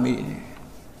အမိ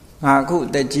ငါအခု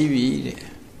တက်ကြီးပြီတဲ့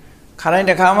ခါတိုင်း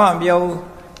တစ်ခါမှမပြောဘူး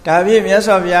ဒါဖြင့်မြတ်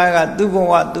စွာဘုရားကသူ့ဘ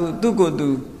ဝသူ့ကိုယ်သူ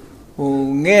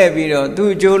ငဲ့ပြီးတော့သူ့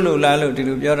အကျိုးလိုလားလို့ဒီ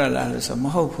လိုပြောရလားလို့ဆိုမ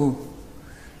ဟုတ်ဘူး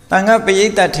တန်ခါပရိ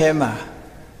သတ်ထဲမှာ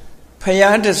ဖ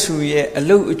ယားတဆူရဲ့အ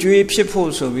လုတ်အကျွေးဖြစ်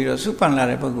ဖို့ဆိုပြီးတော့စုပန်လာ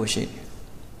တဲ့ပုဂ္ဂိုလ်ရှိတယ်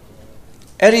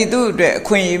အဲ့ဒီသူ့အတွက်အ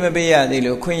ခွင့်အရေးမပေးရသေး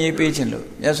လို့ခွင့်ရေးပေးခြင်းလို့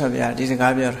မြတ်စွာဘုရားဒီစ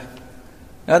ကားပြောတာ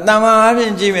တော့တမန်အားဖြ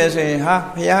င့်ကြည့်မယ်ဆိုရင်ဟာ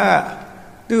ဘုရားက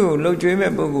သူ့ကိုလှုပ်ကြွေး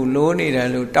မဲ့ပုဂ္ဂိုလ်လိုးနေတယ်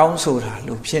လို့တောင်းဆိုတာ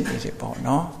လို့ဖြစ်နေတယ်ပေါ့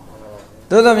နော်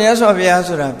သို့သောမြတ်စွာဘုရား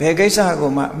ဆိုတာဘယ်ကိစ္စ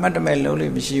ကိုမှအမှတ်တမဲ့လုံး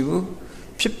လို့မရှိဘူး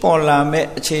ဖြစ်ပေါ်လာမဲ့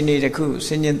အခြေအနေတစ်ခုစ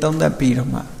ဉ်းကျင်သုံးသပ်ပြီးတော့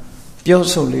မှပြော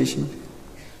ဆိုလေးရှိတယ်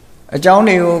အကြောင်း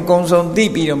တွေကိုအကုန်စုံသိ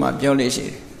ပြီးတော့မှပြောလေးရှိတ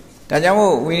ယ်ဒါကြောင့်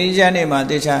မို့ဝိနည်းကျမ်းတွေမှာ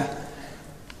တေချာ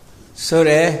ဆို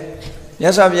တယ်မြ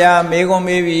တ်စွာဘုရားမေခွန်း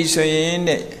မေးပြီးဆိုရင်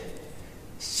တဲ့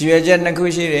ရွယ်ချက်နှစ်ခု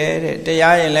ရှိတယ်တဲ့တ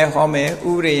ရားရင်လည်းဟောမယ်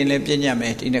ဥပဒေရင်လည်းပြညတ်မ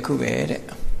ယ်ဒီနှစ်ခုပဲတဲ့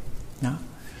နော်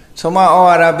ဆုံးမဩ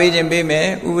ဝါဒပေးခြင်းပေးမယ်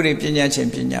ဥပဒေပြညတ်ခြင်း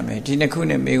ပြညတ်မယ်ဒီနှစ်ခု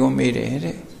နဲ့မေခွန်းမေးတယ်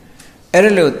တဲ့အဲ့ဒါ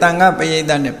လို့တန်ခပရိ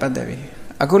သတ်နဲ့ပတ်သက်ပြီး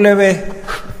အခုလည်းပဲ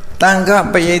တန်ခ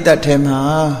ပရိသတ်ထဲမှာ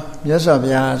မြတ်စွာဘု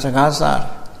ရားစကားစတယ်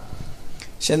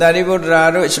ရှင်သာရိပုတ္တရာ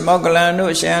တို့ရှမောက္ကလန်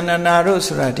တို့ရှင်အနန္ဒာတို့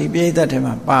ဆိုတာဒီပရိသတ်ထဲ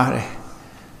မှာပါတယ်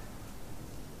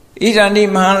ဣဒန္တိ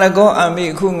မဟာလကောအမိ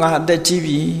အခုငါအသက်ကြီး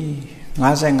ပြီ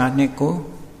55နှစ်ကို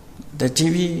တက်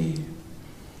ကြီးပြီ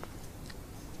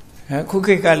အခု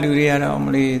ခေတ်ကလူတွေကတော့မ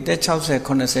လေးတက်60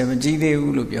 80မကြီးသေး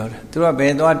ဘူးလို့ပြောတယ်သူကဘ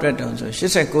ယ်သွားအတွက်တုံးဆို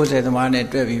80 90သမားနဲ့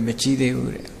တွက်ပြီးမကြီးသေး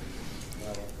ဘူးတဲ့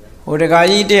ဟိုတခါ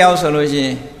ကြီးတယောက်ဆိုလို့ရှိရ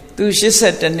င်သူ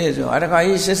82နှစ်ဆိုတခါ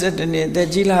ကြီး82နှစ်တက်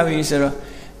ကြီးလာပြီဆိုတော့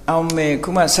အောင်မေခု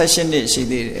မှ16နှစ်ရှိ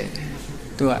သေးတယ်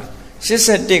သူက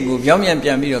81ကိုပြောင်းပြန်ပြ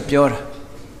န်ပြီးတော့ပြောတာ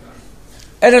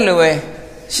အဲ့ဒါလိုပဲ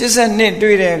82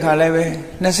တွေ့တဲ့အခါလည်းပဲ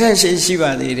28ရှိပါ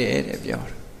သေးတယ်တဲ့ပြောတ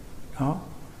ယ်နော်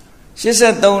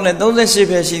83နဲ့38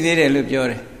ပဲရှိသေးတယ်လို့ပြော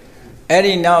တယ်အဲ့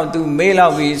ဒီနောက် तू မေးလော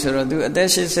က်ပြီဆိုတော့ तू အသက်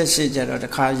88ကျတော့တ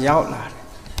ခါရောက်လာ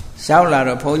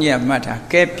တော့ဘုန်းကြီးကမှတ်တာ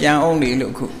ကဲပြန်အောင်လေ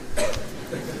လို့အခု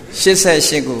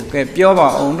88ကိုကဲပြောပါ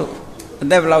အောင်လို့အ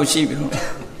သက်ဘယ်လောက်ရှိပြီ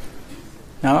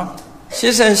နော်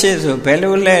88ဆိုဘယ်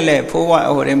လိုလဲဖိုးဝ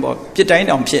ဟိုရင်ပေါ့ပြစ်တိုင်း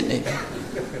တောင်ဖြစ်နေပြီ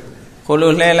ဟို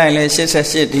လိုလှဲလိုက်လဲ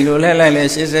88ဒီလိုလှဲလိုက်လဲ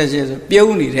88ဆို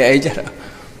ပြုံးနေတယ်အဲ့ကြတော့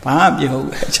ဘာမှပြုံး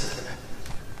အဲ့ကြ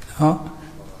ဟော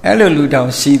အဲ့လိုလူတောင်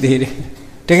ရှိသေးတယ်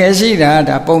တကယ်ရှိတာ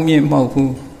ဒါပုံမြင်မဟုတ်ဘူး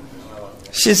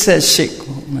88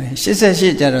ကို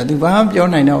88ကျတော့ तू ဘာမှပြော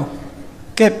နိုင်တော့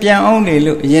ကဲပြန်အောင်လေ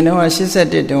လို့အရင်တော့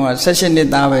81တုန်းက16နှစ်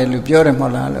သားပဲလို့ပြောတယ်မဟု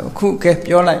တ်လားလို့အခုကဲ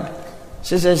ပြောလိုက်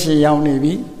88ရောက်နေ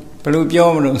ပြီဘယ်လိုပြော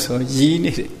မလို့ဆိုရီး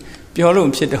နေတယ်ပြောလို့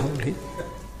ဖြစ်တော့လေ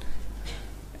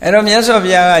အဲ့တော့မြတ်စွာဘု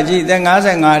ရားကကြည်တဲ့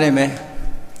55တဲ့မယ်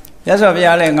မြတ်စွာဘု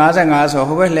ရားလည်း55ဆို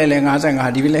ဟိုဘက်လဲ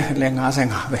55ဒီဘက်လဲ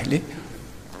55ပဲလေ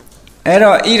အဲ့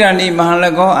တော့ဣရဏိမဟာလ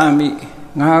ကောအမိ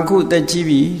ငါအခုတက်ကြီး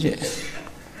ပြီတဲ့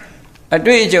အ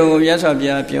တွေ့အကြုံကိုမြတ်စွာဘု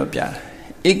ရားပြောပြတယ်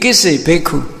ဧကိစေဘိက္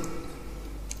ခု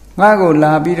ငါကို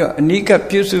လာပြီးတော့အနိက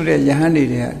ပြုစုတဲ့ယဟန်တွေ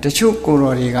ကတချို့ကိုယ်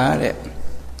တော်တွေကတဲ့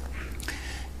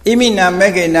ဣမိနာမေ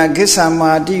ကေနာကိစ္ဆာ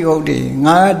မာတိဟုတ်တယ်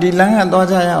ငါဒီလမ်းကသွား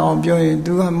ကြရအောင်ပြောရင်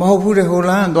तू ကမဟုတ်ဘူးတဲ့ဟို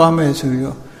လမ်းကသွားမယ်ဆိုပြီး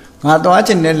တော့ငါသွား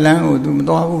ချင်တဲ့လမ်းကို तू မ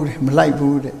သွားဘူးတဲ့မလိုက်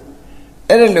ဘူးတဲ့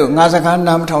အဲ့ဒါလို့ငါစကား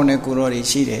နားမထောင်တဲ့ကိုယ်တော်တွေ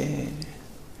ရှိတယ်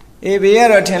အေးဘေးက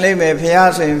တော့ထင်လိုက်မယ်ဖះ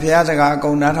ဆိုရင်ဖះစကားအကု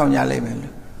န်နားထောင်ကြလိမ့်မယ်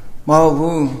လို့မဟုတ်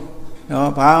ဘူး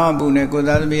နော်ဘာမှဘူးနဲ့ကို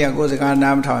သားသမီးကကိုစကား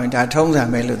နားမထောင်ရင်ဒါထုံးစံ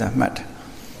ပဲလို့သာမှတ်တယ်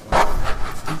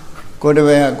ကိုတပ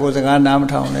ည့်ကကိုစကားနားမ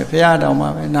ထောင်နဲ့ဖះတောင်မှ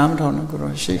ပဲနားမထောင်တဲ့ကို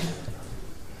တော်ရှိတယ်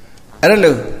အဲ့ဒါ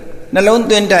လို့နှလုံး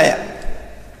သွင်းတတ်ရ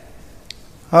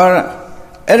ဟော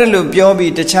အဲ့ဒါလို့ပြော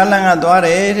ပြီးတခြားလမ်းကသွားတ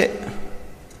ယ်တဲ့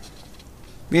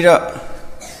ပြီးတော့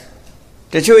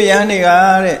တချို့ယဟန်တွေက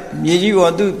တဲ့မြေကြီး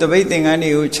ပေါ်သူ့တပိတ်သင်္ကန်းတွေ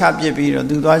ကိုချပစ်ပြီးတော့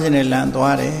သူသွားခြင်းနဲ့လမ်း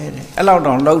သွားတယ်တဲ့အဲ့လောက်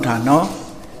တောင်လှုပ်တာနော်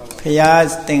ဖះ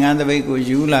သင်္ကန်းတပိတ်ကို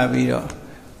ယူလာပြီးတော့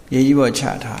မြေကြီးပေါ်ချ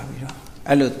ထားပြီးတော့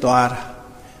အဲ့လိုသွားတာ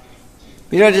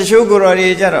ပြီးတော့တချို့ကိုယ်တော်တွေ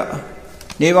ကြတော့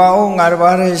နေပါဦးငါတစ်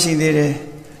ပါးတည်းရှိသေးတယ်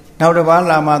နောက်တစ်ပါး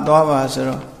လာမှသွားပါဆို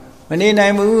တော့မနေနို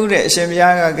င်ဘူးတဲ့အရှင်ဘု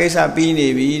ရားကကိစ္စပြီးနေ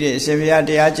ပြီတဲ့အရှင်ဘုရားတ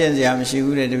ရားကျင့်စရာမရှိ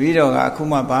ဘူးတဲ့တပည့်တော်ကအခု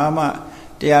မှဘာမှ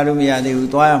တရားလို့မရသေး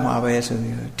ဘူးသွားရမှာပဲဆို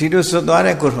ပြီးတော့ဒီလိုဆွသွား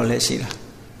တဲ့ကိုယ်တော်လည်းရှိလား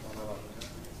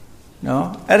နော်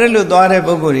အဲ့ဒါလို့သွားတဲ့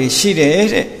ပုဂ္ဂိုလ်တွေရှိတယ်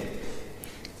တဲ့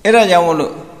အဲ့ဒါကြောင့်မို့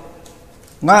လို့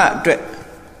ငါအတွက်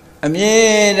အမြဲ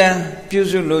တမ်းပြု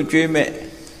စုလို့ကြွေးမဲ့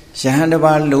ယဟန်တစ်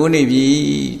ပါးလိုနေပြီ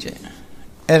တဲ့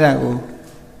အဲ့ဒါကို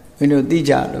မင်းတို့သိ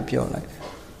ကြလို့ပြောလိုက်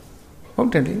ဟုတ်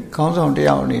တယ်လေခေါင်းဆောင်တ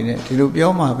ယောက်အနေနဲ့ဒီလို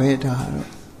ပြောမှာပဲဒါတော့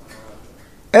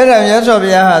အဲ့ဒါမြတ်စွာဘု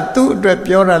ရားကသူ့အတွက်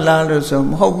ပြောတာလားလို့ဆို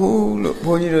မဟုတ်ဘူးလို့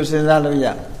ဘုန်းကြီးတို့စဉ်းစားလို့ရ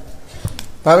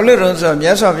ဘာလို့လဲဆိုတော့မြ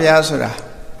တ်စွာဘုရားဆိုတာ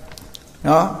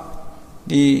နော်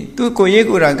ဒီသူ့ကိုရေး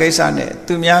ကိုယ်တာကိစ္စနဲ့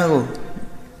သူများကို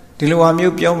ဒီလိုဟာ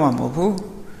မျိုးပြောမှာမဟုတ်ဘူး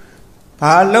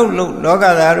ဘာလို့လောက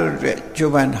သားတို့အတွက်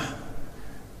ကြိုးပမ်းတာ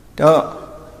တော့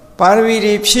ပါရမီ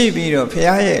တွေဖြည့်ပြီးတော့ဘု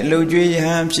ရားရဲ့အလုပ်ကျွေးရဟ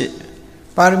န်းဖြစ်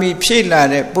ပါရမီဖြည့်လာ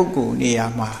တဲ့ပုဂ္ဂိုလ်နေရာ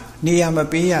မှာနေရာမ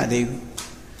ပေးရသေးဘူး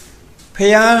ဘု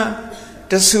ရား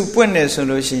တဆူပွင့်နေဆို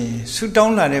လို့ရှိရင်ဆူတော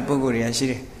င်းလာတဲ့ပုဂ္ဂိုလ်တွေကရှိ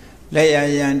တယ်လက်ရ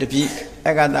ယံတပိအ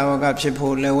က္ခတဝကဖြစ်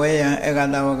ဖို့လက်ဝဲယံအက္ခ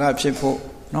တဝကဖြစ်ဖို့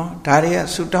နော်ဒါတွေက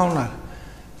ဆူတောင်းလာ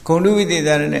ဂုဏ်ဝိသေသ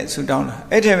ရနဲ့ဆူတောင်းလာ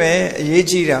အဲ့ထက်ပဲအရေး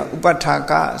ကြီးတာဥပဋ္ဌာ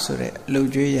ကဆိုတဲ့အလုပ်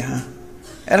ကျွေးယဟန်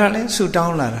အဲ့ဒါလဲဆူတော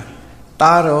င်းလာတာ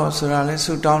တားတော်ဆိုတာလဲ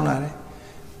ဆူတောင်းလာတယ်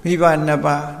မိဘနှစ်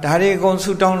ပါးဒါတွေအကုန်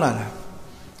ဆူတောင်းလာတာ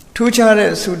ထူးခြားတဲ့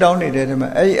ဆူတောင်းနေတဲ့တည်းမှာ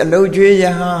အဲ့ဒီအလုပ်ကျွေးယ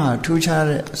ဟန်ဟာထူးခြား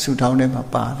တဲ့ဆူတောင်းတွေမှာ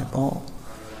ပါတယ်ပေါ့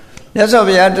မြတ်စွာ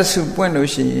ဘုရားတဆူပွင့်လို့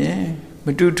ရှိရင်မ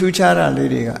တူထူးခြားတာလေး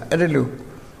တွေကအဲ့ဒါလို့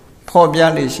ဖော်ပြ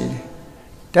လေးရှိတယ်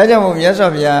ဒါကြောင့်မို့မြတ်စွာ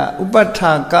ဘုရားဥပဋ္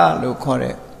ဌာကလို့ခေါ်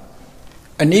တဲ့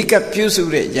အနိကပြုစု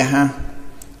တဲ့ယဟန်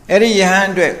အဲ့ဒီယဟန်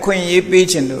အတွက်ခွင့်ရေးပေး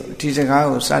ခြင်းလို့ဒီစကား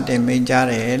ကိုစတင်မိန့်ကြား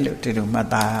တယ်လို့ဒီလိုမှတ်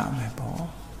သားရမယ်ပေါ့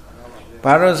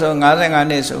ဘာလို့ဆို55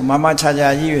နှစ်ဆိုမမချာချာ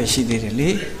ကြီးပဲရှိသေးတယ်လေ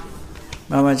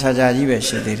မမချာချာကြီးပဲ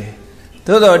ရှိသေးတယ်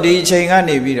သို့တော့ဒီအချိန်က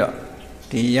နေပြီးတော့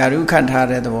ဒီယာရုခန့်ထား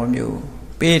တဲ့သဘောမျိုး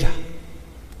ပေးတာ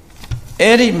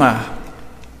အဲ့ဒီမှာ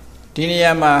ဒီနေ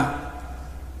ရာမှာ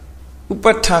ဥပ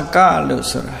ဋ္ဌာကလို့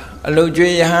ဆိုတာအလုပ်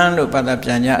ကျွေးယဟန်လို့ဘာသာပြ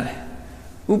န်ကြတယ်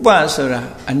ဥပဆိုတာ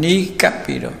အနီးကပ်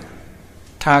ပြီးတော့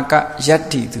ထာကယတ္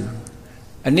တိသူ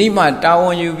အနီးမှာတာဝ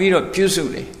န်ယူပြီးတော့ပြုစု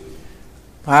တယ်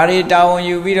ဘာတွေတာဝန်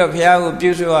ယူပြီးတော့ဘုရားကို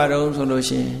ပြုစုရတော့ဆိုလို့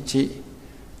ရှိရင်ကြည့်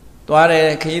သွားတယ်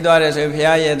ခရီးသွားတယ်ဆိုဘု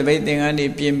ရားရဲ့တပိတ်သင်္ကန်းတွေ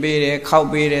ပြင်ပေးတယ်ခောက်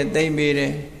ပေးတယ်သိမ့်ပေးတ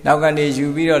ယ်နောက်ကနေယူ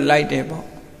ပြီးတော့လိုက်တယ်ပေါ့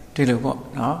ဒီလိုပေါ့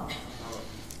နော်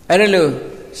အဲ့ဒါလို့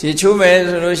ရေချိုးမယ်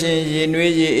ဆိုလို့ရှိရင်ရေ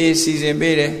နွေးရေအေးစီစဉ်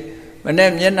ပေးတယ်မနဲ့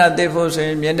မျက်နှာသစ်ဖို့ဆိုရ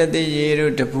င်မျက်နှာသစ်ရေ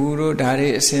တို့တပူတို့ဒါတွေ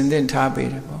အစင်သင့်ထားပေး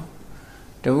တယ်ပေါ့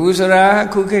တပူဆိုတာ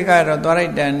ခုခေတ်ကတော့သွားလို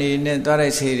က်တန်နေနဲ့သွားလို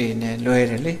က်ဆေးတွေနဲ့လွယ်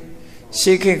တယ်လေ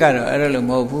ရှေးခေတ်ကတော့အဲ့လို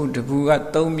မဟုတ်ဘူးတပူက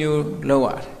3မျိုးလောက်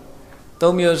ရတယ်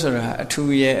3မျိုးဆိုတာအထူ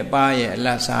ရဲ့အပါရဲ့အလ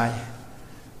တ်စားရဲ့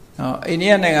နော်အိန္ဒိ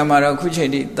ယနိုင်ငံမှာတော့ခုချိ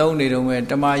န်ထိသုံးနေတော့မဲ့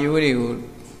တမာယိုးတွေကို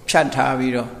ဖြတ်ထား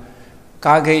ပြီးတော့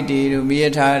ကားဂိတ်တွေတို့မိရ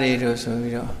ထားတွေတို့ဆို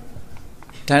ပြီးတော့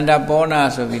ဒန္တပောနာ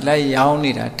ဆိုပြီးလိုက်ရောင်း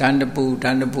နေတာဒန္တ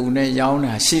ပူနဲ့ရောင်း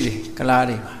တာရှိတယ်ကလား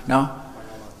တွေမှာနော်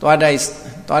သွားတို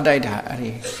က်တာအဲ့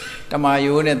ဒီတမာ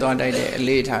ယိုးနဲ့သွားတိုက်တဲ့အ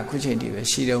လေးထားခုချိန်ထိပဲ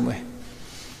ရှိတော့မယ်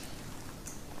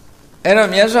အဲ့တော့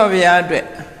မြတ်စွာဘုရားအတွက်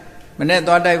မနဲ့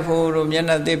သွားတိုက်ဖို့တို့မျက်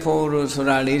နှာသိဖို့တို့ဆို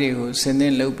တာလေးတွေကိုဆင်သ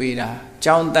င်လုပ်ပေးတာ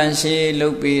ကြောင်းတန်ရှင်းလု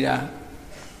ပ်ပေးတာ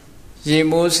ရေ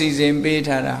မိုးစီစဉ်ပေး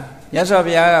ထားတာမြတ်စွာ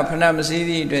ဘုရားကဖဏမစည်း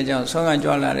သည့်အတွက်ကြောင့်ဆုံးခံ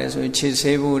ကြွလာတယ်ဆိုခြေ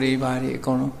ဆေးဖို့တွေပါတွေအ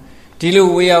ကုန်လုံးဒီလို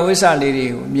ဝေယဝိဆလေးတွေ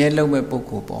ကိုအမြဲလုံးမဲ့ပုဂ္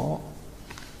ဂိုလ်ပေါ့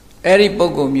အဲ့ဒီပု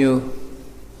ဂ္ဂိုလ်မျိုး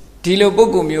ဒီလိုပု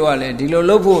ဂ္ဂိုလ်မျိုးကလည်းဒီလို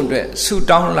လုပ်ဖို့အတွက်ဆု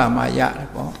တောင်းလာမှရတယ်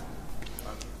ပေါ့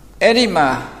အဲ့ဒီမှာ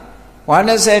ဝါ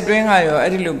20တွင်းကရော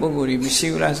အဲ့ဒီလိုပုဂ္ဂိုလ်တွေမရှိ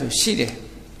ဘူးလားဆိုရှိတယ်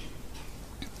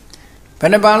ဘ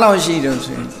ယ်နှပါးလောက်ရှိတော့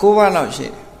ဆိုရင်9ပါးလောက်ရှိတ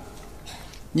ယ်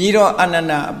ညီတော်အနန္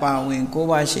ဒအပါဝင်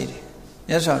9ပါးရှိတယ်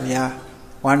မြတ်စွာဘုရား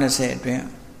120အတွင်း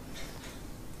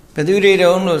ဘယ်သူတွေ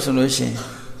တုံးလို့ဆိုလို့ရှိရင်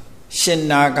ရှင်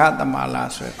နာဂသမလာ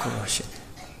ဆိုရခေါ်ရှိတယ်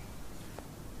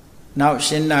နောက်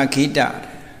ရှင်နာခိတ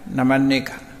နံပါတ်2က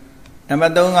နံပါ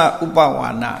တ်3ကဥပဝါ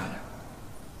နာ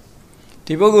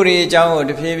ဒီပုဂ္ဂိုလ်ရဲ့အကြောင်းကို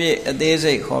တဖြည်းဖြည်းအသေး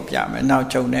စိတ်ခေါ်ပြမယ်နောက်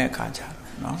ကြုံတဲ့အခါကျတော့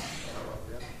နော်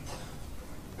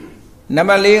နံ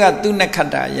ပါတ်4ကသူနခတ္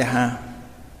တယဟန်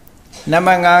နံ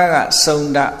ပါတ်5ကစုံ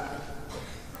ဒ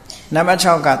နံပါတ်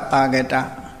6ကတာဂတ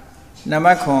နံ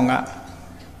ပါတ်9က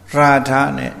ရာဓာ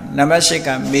နဲ့နံပါတ်8က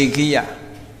မေဂိယ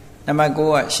နံပါတ်9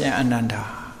ကရှင်အနန္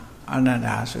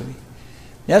ဒာဆိုပြီး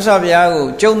မြတ်စွာဘုရားကို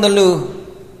ကြုံတယ်လို့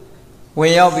ဝ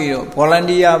င်ရောက်ပြီးတော့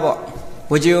volunteer ပေါ့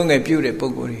ဝကြီးုံငယ်ပြုတဲ့ပု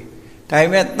ဂ္ဂိုလ်တွေဒါပေ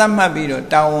မဲ့သတ်မှတ်ပြီးတော့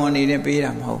တာဝန်အနေနဲ့ပေး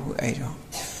တာမဟုတ်ဘူးအဲ့တော့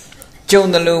ကြုံ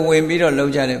တယ်လို့ဝင်ပြီးတော့လု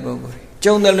ပ်ကြတဲ့ပုဂ္ဂိုလ်တွေ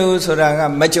ကြုံတယ်လို့ဆိုတာက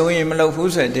မကြုံရင်မလုပ်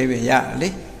ဘူးဆိုတဲ့အဓိပ္ပာယ်ရတယ်လေ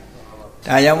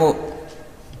ဒါကြောင့်မို့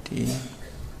ဒီ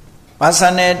ဘာသာ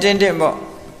နယ်တင်းတင်းပေါ့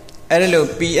အဲ့ဒီလို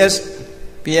PS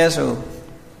ကို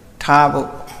ထားဖို့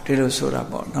ဒီလိုဆိုတာ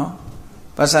ပေါ့နော်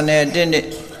ဘာသာနယ်တင်းတင်း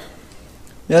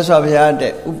မြတ်စွာဘုရား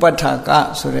တဲ့ဥပဋ္ဌာက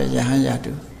ဆိုတဲ့ယဟန်ရ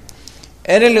တု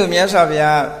အဲ့ဒီလိုမြတ်စွာဘု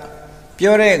ရား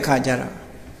ပြောတဲ့အခါကျတော့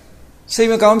စိတ်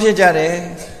မကောင်းဖြစ်ကြတယ်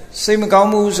စိတ်မကောင်း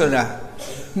မှုဆိုတာ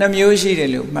2မျိုးရှိတယ်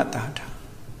လို့မှတ်သားတာ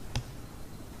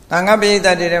တန်ခါပိဋက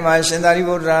တွေထဲမှာရှင်သာရိ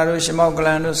ပုတ္တရာတို့ရှင်မောက္ကလ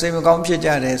န်တို့စိတ်မကောင်းဖြစ်ကြ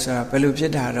တယ်ဆိုတာဘယ်လိုဖြ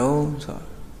စ်တာတော့ဆို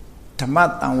ဓမ္မ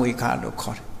တံဝေခလို့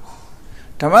ခေါ်တယ်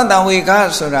ဓမ္မတံဝေခ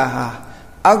ဆိုတာဟာ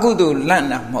အကုသိုလ်လန့်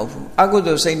တာမဟုတ်ဘူးအကု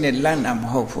သိုလ်စိတ်နဲ့လန့်တာမ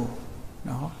ဟုတ်ဘူး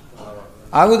နော်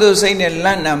အကုသိုလ်စိတ်နဲ့လ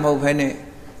န့်တာမဟုတ်ဘဲနဲ့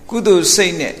ကုသိုလ်စိ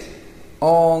တ်နဲ့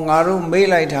ငါတို့မေ့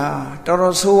လိုက်တာတော်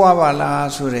တော်ဆိုးဝါးပါလား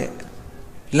ဆိုတဲ့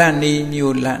လန့်နေ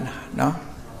မျိုးလန့်တာနော်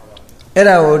အဲ့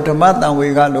ဒါကိုဓမ္မတံဝေ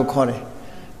ခလို့ခေါ်တယ်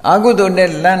အကုသိုလ်နဲ့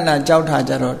လန့်တာကြောက်တာ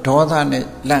ကြတော့ဒေါသနဲ့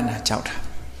လန့်တာကြောက်တာ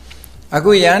အ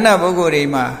ခုယန္တာပုဂ္ဂိုလ်တွေ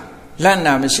မှာလန့်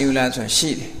တာမရှိဘူးလားဆိုရှိ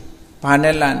တယ်ဘာ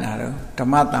နဲ့လန့်တာတော့ဓ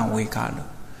မ္မတံဝေခလို့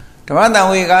ဓမ္မတံ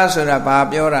ဝေခဆိုတာဘာ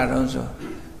ပြောတာတော့ဆို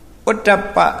ဥတ္တ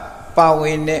ပပါဝ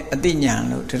င်တဲ့အတိညာဏ်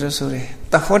လို့ဒီလိုဆိုတယ်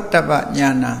သဟောတ္တပညာ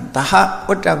ဏံသဟ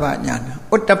ဥတ္တပညာဏံ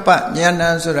ဥတ္တပညာဏံ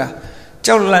ဆိုတာ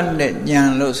ကြောက်လန့်တဲ့ဉာ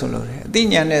ဏ်လို့ဆိုလို့တယ်အတိ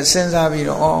ညာဏ်နဲ့စဉ်းစားပြီး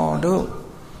တော့တို့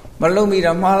မလုံးမိ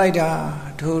တာမှားလိုက်တာ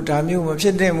တို့ဒါမျိုးမဖြ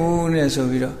စ်သင့်ဘူးနဲ့ဆို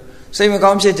ပြီးတော့စိတ်မ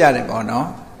ကောင်းဖြစ်ကြတယ်ပေါ့နော်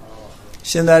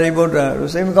ရှင်သာရိပုတ္တရာတို့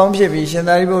စိတ်မကောင်းဖြစ်ပြီးရှင်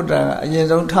သာရိပုတ္တရာကအရင်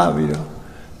ဆုံးထပြီးတော့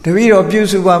တပည့်တော်ပြု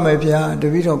စုပါမယ်ဗျာတ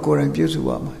ပည့်တော်ကိုယ်တိုင်ပြုစု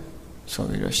ပါမယ်ဆို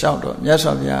ပြီးတော့ရှောက်တော့မြတ်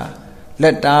စွာဘုရားလ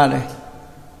က်တားတယ်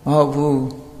မဟုတ်ဘူး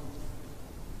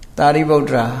သာရိပုတ္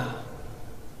တရာ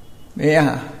မင်း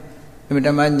ဟာအမှန်တ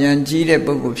မ်းဉာဏ်ကြီးတဲ့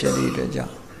ပုဂ္ဂိုလ်ဖြစ်တဲ့အတွက်ကြော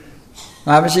င့်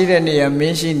ငါမရှိတဲ့နေရာမ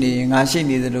င်းရှိနေရင်ငါရှိ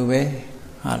နေသလိုပဲ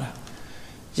ဟာလား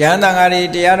ယဟန်တန်ဃာတွေ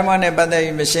တရားဓမ္မနဲ့ပတ်သက်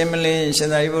ပြီးမရှင်းမလင်းရှင်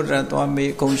သာရိပုတ္တရာသွားမေး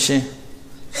အကုန်ရှင်း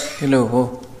ဒီလိုဟော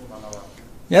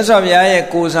မြတ်စွာဘုရားရဲ့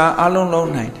ကိုယ်စားအလုံးလုံး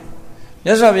နိုင်တယ်မြ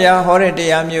တ်စွာဘုရားဟောတဲ့တ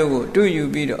ရားမျိုးကိုတူယူ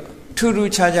ပြီးတော့ထူး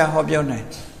ထူးခြားခြားဟောပြောနိုင်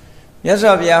တယ်မြတ်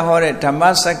စွာဘုရားဟောတဲ့ဓမ္မ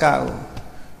စက္ကကို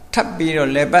ထပ်ပြီးတော့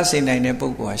လက်ပတ်စေနိုင်တဲ့ပု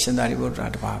ဂ္ဂိုလ်ဟာရှင်သာရိပုတ္တရာ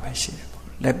တစ်ပါးပဲရှိတယ်ပေါ့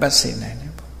လက်ပတ်စေနိုင်တ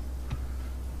ယ်ပေါ့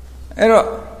အဲ့တော့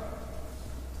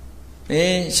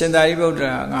ရှင်သာရိပုတ္တ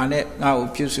ရာငါ့ကို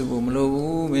ပြုစုဖို့မလို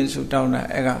ဘူးမင်းစုတောင်းတာ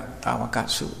အဲ့ကတာဝက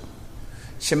စု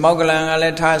ရှင်မောက္ကလန်ကလ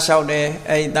ည်းထားလျှောက်တယ်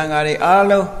အဲ့ဒီတန်ဃာတွေအား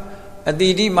လုံးအတိ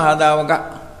တိမဟာတာဝက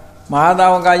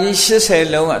ကြီး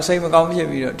80လုံးကစိတ်မကောင်းဖြစ်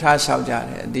ပြီးတော့ထားလျှောက်ကြ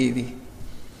တယ်အတိတိ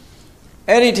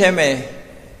အဲ့ဒီထဲမှာ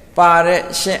ပါတဲ့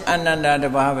ရှင်အနန္ဒာတ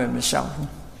ပါးပဲမလျှောက်ဘူး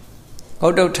ဂု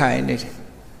တ်တုတ်ထိုင်နေတယ်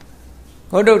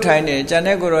ဂုတ်တုတ်ထိုင်နေကျန်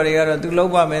တဲ့ကိုယ်တော်တွေကတော့သူ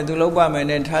လုံးပါမယ်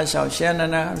နဲ့ထားလျှောက်ရှင်အန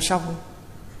န္ဒာမလျှောက်ဘူး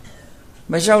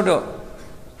မလျှောက်တော့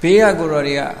ဘေးကကိုယ်တော်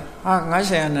တွေကငါ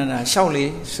ရှင်အနန္ဒာလျှောက်လေ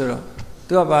ဆိုတော့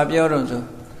သူကဘာပြောတော့ဆို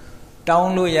တော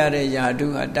င်းလို့ရတဲ့ယာတု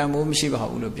ဟာတန်ဖိုးမရှိပါ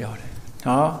ဘူးလို့ပြောတယ်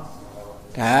နော်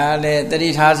ဒါလည်းတတိ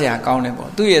ထားစရာကောင်းတယ်ပေါ့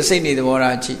သူ့ရဲ့စိတ်နေသဘော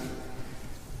ထားကြည့်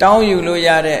တောင်းယူလို့ရ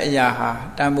တဲ့အရာဟာ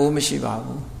တန်ဖိုးမရှိပါ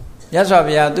ဘူးမြတ်စွာ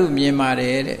ဘုရားသူ့မြင်ပါတ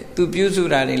ယ်တဲ့သူပြုစု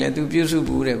တာတွေလည်းသူပြုစု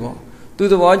ဘူးတဲ့ပေါ့သူ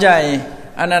သဘောကြရင်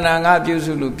အနန္ဒာငါပြု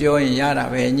စုလို့ပြောရင်ရတာ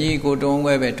ပဲညီကိုတုံး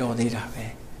ခွဲပဲတော်သေးတာပဲ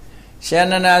ရှင်အ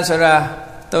နန္ဒာဆိုတာ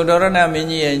သုတ္တရဏမင်း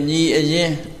ကြီးရဲ့ညီအရင်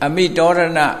အမိတောရ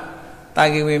ဏတာ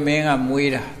ကိဝေမင်းကမွေး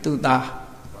တာသူ့သား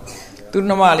သူ့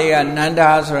နှမလေးကနန္ဒာ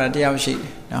ဆိုတာတယောက်ရှိတ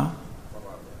ယ်နော်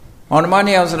မောင်နှမနှ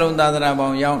စ်ယောက်စလုံးသာသနာပေါ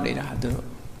င်းရောက်နေတာသူတို့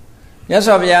မြတ်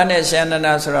စွာဘုရားနဲ့ရှင်အနန္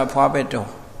ဒာဆိုတာဖွားဘက်တော်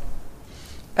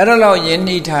အဲ့တော့လောက်ယဉ်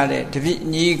နှီးထားတဲ့တပိ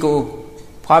ညီကို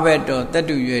ဖွားဘက်တော်တက်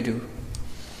တူရွယ်တူ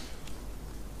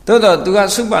သို့တော့သူက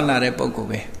စုပန်လာတဲ့ပုဂ္ဂိုလ်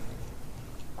ပဲ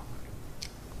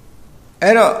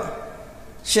အဲ့တော့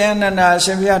ရှင်အနန္ဒာရှ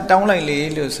င်ဘုရားတောင်းလိုက်လေ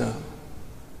လို့ဆို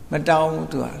မတောင်းဘူး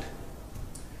သူကလည်း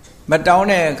မတောင်း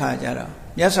တဲ့အခါကျတော့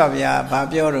မြတ်စွာဘုရားဘာ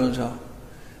ပြောတော့ဆို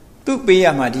သူပေးရ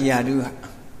မှာဒီယာတုက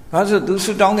ဘာလို့သူ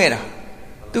ဆုတောင်းခဲ့တာ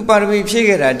သူပါရမီဖြည့်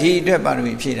ခဲ့တာဒီအတွက်ပါရ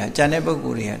မီဖြည့်တာကျန်တဲ့ပုဂ္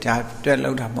ဂိုလ်တွေကဒါအတွက်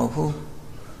လောက်တာမဟုတ်ဘူး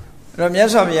အဲ့တော့မြတ်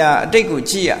စွာဘုရားအတိတ်ကို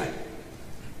ကြည့်ရ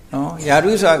နော်ယာ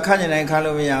ရုဆိုတာခန့်ကျင်တိုင်းခန့်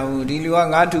လို့မရဘူးဒီလူက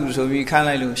ငါထုဆိုပြီးခန့်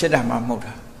လိုက်လို့ဖြစ်တာမှမဟုတ်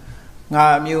တာငါ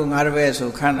အမျိုးငါတပည့်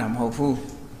ဆိုခန့်တာမဟုတ်ဘူး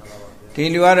ဒီ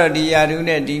လူကတော့ဒီယာရု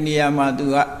နဲ့ဒီနေရာမှာသူ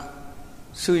က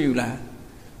ဆုယူလာ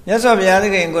မြတ်စွာဘုရားသ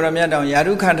ခင်ကိုရမြတ်တောင်ယာ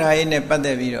ရုခန့်ထားရေးနဲ့ပတ်သ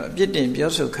က်ပြီးတော့အပြစ်တင်ပြော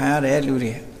ဆိုခံရတဲ့လူ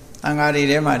တွေအင်္ဂါတွေ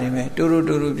ထဲမှာတင်ပဲတူ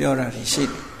တူပြောတာရှိ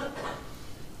တယ်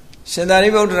ရှင်သာရိ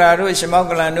ပုတ္တရာတို့ရှင်မောက္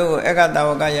ကလန်တို့ကိုအက္ခတာဝ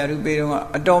ကယာရုပေးတော့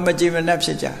အတော်မကြေမနက်ဖြ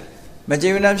စ်ကြတယ်မကြေ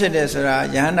မနက်ဖြစ်တယ်ဆိုတာ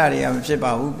ယဟန္တာတွေကမဖြစ်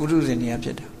ပါဘူးပုထုဇဉ်တွေကဖြ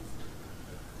စ်တာ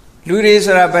လူတွေ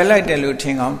ဆိုတာဘယ်လိုက်တယ်လို့ထ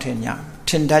င်ကောင်းထင်ညာထ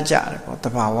င်တတ်ကြတယ်ပေါ့တ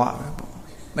ဘာဝပဲပေါ့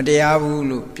မတရားဘူး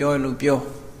လို့ပြော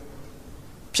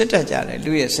ဖြစ်တတ်ကြတယ်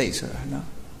လူရဲ့စိတ်ဆိုတာနော်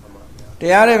တ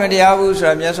ရားတယ်မတရားဘူးဆို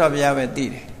တာမြတ်စွာဘုရားပဲသိ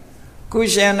တယ်ခု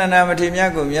ရှင်အနန္ဒမထေရမြတ်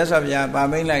ကိုမြတ်စွာဘုရားဗာ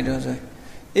မိတ်လိုက်တော့ဆို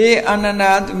အေးအာနန္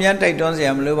ဒာသူများတိုက်တွန်းเสีย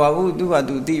မလိုပါဘူးသူက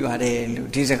သူသိပါတယ်လို့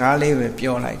ဒီစကားလေးပဲ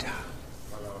ပြောလိုက်တာ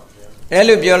အဲ့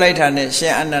လိုပြောလိုက်တာနဲ့ရှ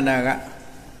င်အာနန္ဒာက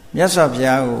မြတ်စွာဘု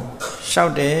ရားကိုလျှော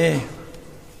က်တယ်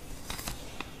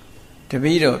တပ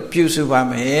ည့်တော်ပြုစုပါ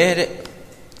မယ်တဲ့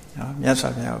နော်မြတ်စွာ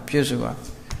ဘုရားကိုပြုစုပါ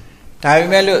ဒါပေ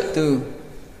မဲ့လို့သူ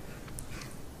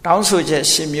တောင်းဆိုချက်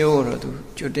10မျိုးကိုတော့သူ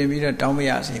ကြိုတင်ပြီးတော့တောင်းမ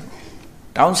ရစေဘူး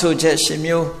တောင်းဆိုချက်10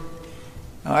မျိုး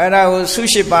အဲ့ဒါကိုစု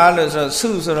8ပါးလို့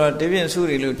ဆိုတော့ဒီပြင်စု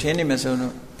တွေလို့ထင်းနေမစုံ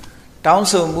တော့တောင်း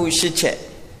ဆိုမှု8ချက်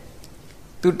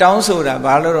သူတောင်းဆိုတာ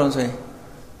ဘာလို့တော့ဆိုရင်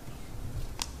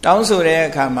တောင်းဆိုတဲ့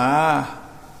အခါမှာ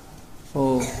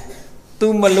သူ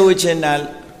မလို့ချင်တာ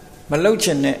မလုပ်ချ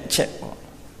င်တဲ့အချက်ပေါ့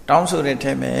တောင်းဆိုတဲ့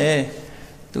ထဲမှာ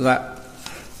သူက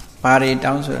ဘာတွေ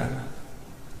တောင်းဆိုတာ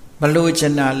မလို့ချ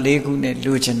င်တာ၄ခုနဲ့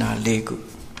လိုချင်တာ၄ခု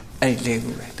အဲ့၄ခု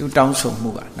ပဲသူတောင်းဆို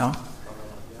မှုကနော်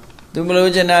သူမလို့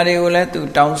ကျင်တာတွေကိုလည်းသူ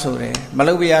တောင်းဆိုတယ်မ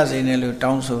လုပ်ပြရစေနဲ့လို့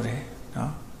တောင်းဆိုတယ်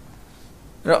နော်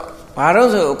အဲ့တော့ဘာလို့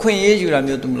ဆိုအခွင့်အရေးယူတာ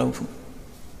မျိုးသူမလုပ်ဘူး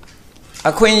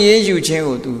အခွင့်အရေးယူခြင်း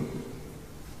ကိုသူ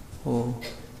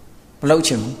မလုပ်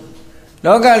ချင်ဘူး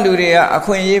လောကလူတွေကအ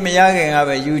ခွင့်အရေးမရခင်က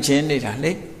ပဲယူခြင်းနေတာ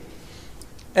လေ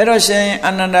အဲ့တော့ရှင်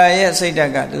အာနန္ဒာရဲ့စိတ်ဓာ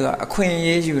တ်ကသူကအခွင့်အ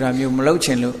ရေးယူတာမျိုးမလုပ်ချ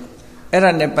င်လို့အဲ့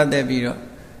ဒါနဲ့ပတ်သက်ပြီးတော့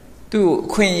သူ့အ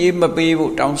ခွင့်အရေးမပေး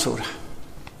ဖို့တောင်းဆိုတာ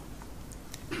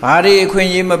ဘာတွေအခွင့်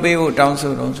အရေးမပေးဖို့တောင်း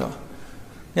ဆိုတော့ဆို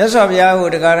မြတ်စွာဘုရားကို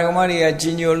တရားဓမ္မတွေက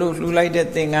ကြီးညိုလို့လှူလိုက်တဲ့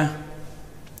သင်္ကန်း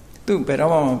သူ့ဘယ်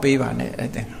တော့မှမပေးပါနဲ့အဲ့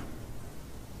သင်္ကန်း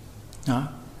နော်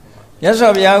မြတ်စွာ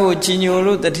ဘုရားကိုကြီးညို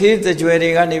လို့တထေးတကြွယ်တွေ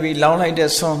ကနေပြီးလောင်းလိုက်တဲ့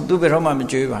ဆွန်းသူ့ဘယ်တော့မှမ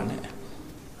ကြွေးပါနဲ့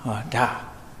ဟောဒါ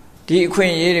ဒီအခွ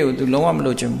င့်အရေးတွေကိုသူလုံးဝမ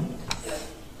လုပ်ချင်ဘူး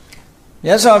မြ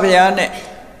တ်စွာဘုရားနဲ့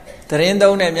သရင်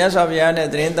သုံးတဲ့မြတ်စွာဘုရားနဲ့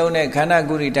သရင်သုံးတဲ့ခန္ဓာ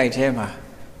ကုရိတိုက်ထဲမှာ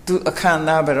သူအခန့်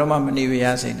သားဘယ်တော့မှမနေပါရ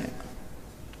စေနဲ့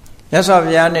မြတ်စွာ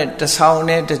ဘုရားနဲ့တဆောင်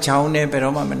နဲ့တချောင်းနဲ့ဘယ်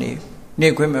တော့မှမနေ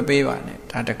ခွင့်မပေးပါနဲ့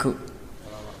ဒါတခု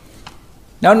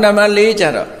နောက်နံပါတ်4ကျ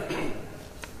တော့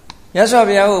မြတ်စွာ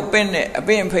ဘုရားကိုပင့်တဲ့အပ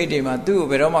င့်အဖိတ်တွေမှာသူ့ကို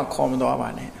ဘယ်တော့မှခေါ်မသွားပါ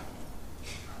နဲ့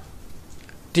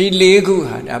ဒီ၄ခု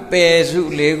ဟာဒါပယ်စု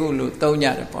၄ခုလို့သုံးကြ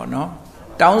တယ်ပေါ့နော်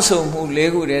တောင်းဆိုမှု၄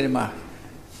ခုတည်းမှာ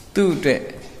သူ့အတွက်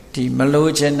ဒီမ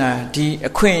လို့ချင်တာဒီ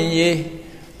အခွင့်အ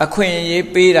ရေး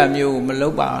ပေးတာမျိုးကိုမလု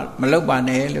ပ်ပါ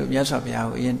နဲ့လို့မြတ်စွာဘုရား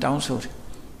ကိုအရင်တောင်းဆိုတယ်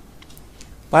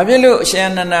ဘာဖြစ်လို့အရှင်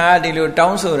အနန္ဒာကဒီလိုတော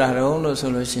င်းဆိုတာတုံးလို့ဆို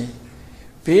လို့ရှိရင်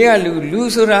ဘေးကလူ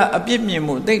ဆိုတာအပြစ်မြင်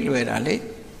မှုသိလွယ်တာလေ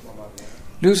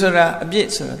လူဆိုတာအပြစ်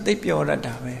ဆိုတာသိပြောတတ်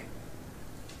တာပဲဘယ်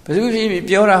သူဖြစ်ဖြစ်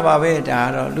ပြောတာပါပဲဒါက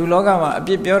တော့လူလောကမှာအ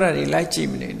ပြစ်ပြောတာတွေလိုက်ကြည့်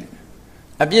မနေနဲ့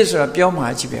အပြစ်ဆိုတာပြောမှ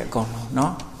ကြည့်ပဲအကုန်လုံး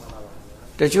နော်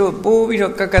တချို့ပိုးပြီး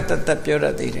တော့ကတ်တတ်ပြောတ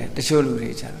တ်သေးတယ်တချို့လူတွေ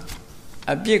ကြတော့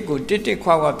အပြစ်ကိုတစ်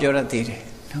ခွာပြောတတ်သေးတယ်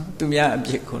နော်သူများအ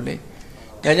ပြစ်ကိုလေ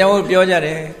ဒါကြောင့်ပြောကြတ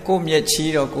ယ်ကိုမျက်ချီ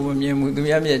တော့ကိုမမြင်ဘူးသူ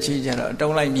များမျက်ချီကြတော့အ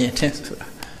တုံးလိုက်မြင်တယ်ဆိုတာ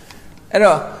အဲ့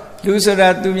တော့လူဆိုတာ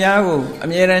သူများကိုအ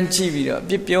မြဲတမ်းကြည့်ပြီးတော့အ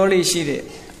ပြစ်ပြောလို့ရှိတဲ့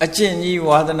အကျင့်ကြီး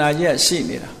ဝါသနာကြီးရှိ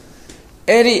နေတာ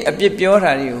အဲ့ဒီအပြစ်ပြော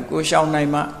တာတွေကိုကိုရှောင်နိုင်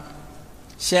မှ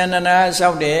ရှင်နန္ဒာ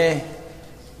လျှောက်တယ်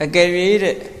အကယ်၍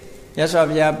တဲ့ရသော်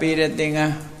ဘုရားပေးတဲ့သင်္က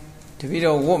န်းတပည့်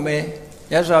တော်ဝတ်မယ်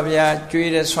ရသော်ဘုရားကျွေး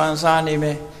တဲ့ဆွမ်းစားနေမ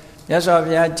ယ်ရသော်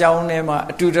ဘုရားကြောင်းထဲမှာ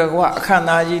အတူတကွအခန့်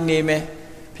သားကြီးနေမယ်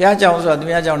ဘုရားကြောင်းဆိုတာသူ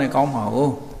များကြောင်းနဲ့ကောင်းမှာဟု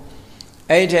တ်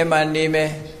အဲ့ဒီထဲမှာနေမယ်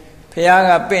ဘုရားက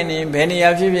ပင့်နေဘယ်နေရာ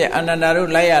ဖြစ်ဖြစ်အာနန္ဒာတို့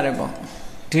လိုက်ရတယ်ပေါ့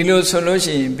ဒီလိုဆိုလို့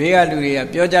ရှိရင်ဘေးကလူတွေက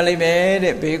ပြောကြလိမ့်မယ်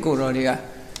တဲ့ဘေးကိုယ်တော်တွေက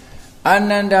အာ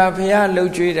နန္ဒာဘုရားလှု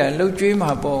ပ်ကြွေးတာလှုပ်ကြွေး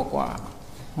မှာပေါ့ကွာ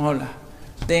ဟုတ်လား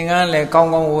သင်္ကန်းလည်းကော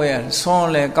င်းကောင်းဝဲရဆွန်း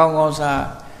လည်းကောင်းကောင်းစား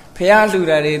ဘုရားလှူ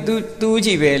တာတွေသူကြ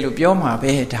ည့်ပဲလို့ပြောမှာ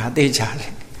ပဲဒါသိကြတ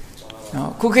ယ်နော်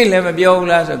ခုခေတ်လည်းမပြောဘူး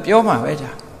လားဆိုပြောမှာပဲ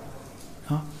ဒါ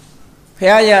နော်ဘု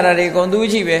ရားရတာတွေကုန်သူ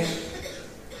ကြည့်ပဲ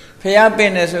ဘုရားပ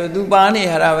င့်တယ်ဆိုသူပါနေ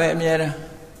ရတာပဲအများအား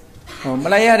ဟောမ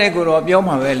လိုက်ရတဲ့ကိုတော့ပြော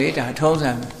မှာပဲလေဒါထုံး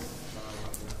စံ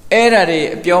အဲ့ဒါတွေ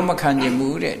အပြောမခံကျင်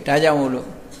ဘူးတဲ့ဒါကြောင့်မို့လို့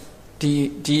ဒီ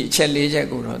အချက်၄ချက်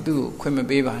ကိုတော့သူ့ကိုခွင့်မ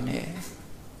ပေးပါနဲ့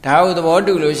ဒါကိုသဘော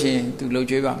တူလို့ရှိရင်သူလှုပ်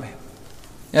ကြွေးပါမယ်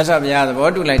မြတ်စွာဘုရားသဘော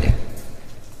တူလိုက်တယ်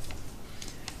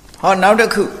ဟောနောက်တစ်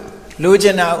ခုလိုချ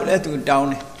င်တာကိုလည်းသူတောင်း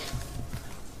တယ်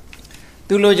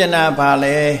သူလိုချင်တာဘာ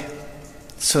လဲ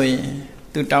ဆိုရင်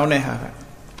သူတောင်းတဲ့ဟာက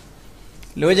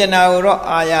လိုချင်တာကိုတော့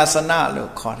အာယာစန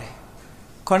လို့ခေါ်တယ်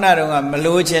ခုနတုန်းကမ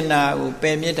လိုချင်တာကိုပ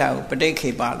ယ်မြစ်တာကိုပဋိခေ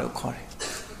ပလို့ခေါ်တယ်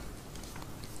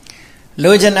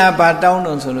လိုချင်တာဘာတောင်း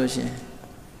တုံဆိုလို့ရှိရင်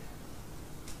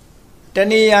တ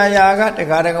ဏှာယာကတ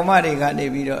ရားဓမ္မတွေကနေ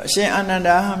ပြီးတော့အရှင်အာနန္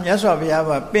ဒာမြတ်စွာဘုရား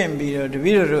ကပင့်ပြီးတော့တပ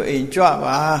ည့်တော်တို့အိမ်ကြွ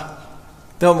ပါ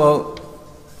သို့မဟုတ်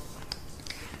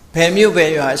ဘယ်မြို့ပဲ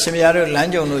ရွာအရှင်ဘုရားတို့လ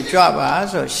မ်းကြုံလို့ကြွပါ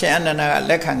ဆိုရှင်အာနန္ဒာက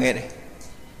လက်ခံခဲ့တယ်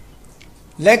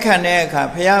လက်ခံတဲ့အခါ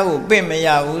ဘုရားကိုပင့်မရ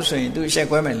ဘူးဆိုရင်သူရှက်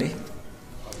ကွဲမယ်လေ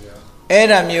အဲ့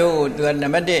ဒါမျိုးကိုသူကနံ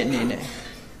ပါတ်1အနေနဲ့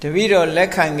တပည့်တော်လက်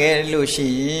ခံခဲ့လို့ရှိ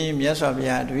ရင်မြတ်စွာဘု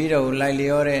ရားတပည့်တော်ကိုလိုက်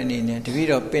လျောတဲ့အနေနဲ့တပည့်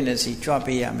တော်ပင့်တဲ့စီကြွ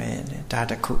ပေးရမယ်ဒါ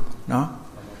တခုနော်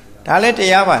ဒါလည်းတ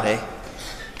ရားပါတယ်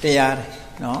တရားတယ်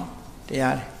နော်တ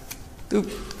ရားတယ်သူ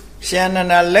ရှင်အနန္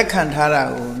ဒာလက်ခံထားတာ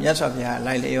ကိုမြတ်စွာဘုရား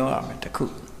လိုက်လျောရမယ်တခု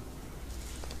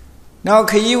နောက်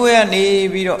ခရီးဝဲကနေ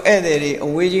ပြီးတော့ဧည့်သည်တွေအ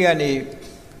ဝေးကြီးကနေ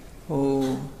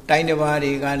တိုင်းတစ်ပါး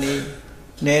တွေကနေ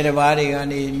နယ်တစ်ပါးတွေက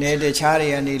နေနယ်တခြားတွေ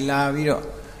ကနေလာပြီးတော့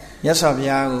မြတ်စွာဘု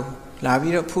ရားကိုလာ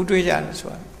ပြီးတော့ဖူးတွေးကြတယ်ဆို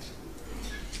တာ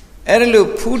အဲ့ဒါလို့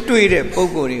ဖူးတွေးတဲ့ပုံ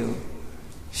ကိုယ်တွေကို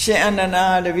ရှင်အနန္ဒာ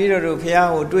တပည့်တော်တို့ဘုရား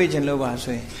ကိုတွေးခြင်းလို့ပါ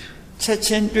ဆိုရင်ချက်ချ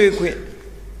င်းတွေးခွင့်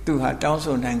သူဟာတောင်း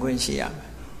ဆိုနိုင်ခွင့်ရှိရမယ်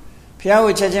ဘုရား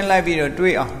ကိုချက်ချင်းလိုက်ပြီးတော့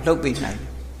တွေးအောင်လုပ်ပေးနိုင်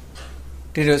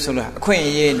ဒီလိုဆိုလို့အခွင့်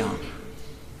အရေးနော်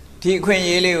ဒီအခွင့်အ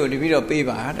ရေးလေးကိုတပည့်တော်ပေး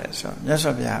ပါတဲ့ဆိုမြတ်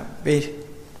စွာဘုရားပေး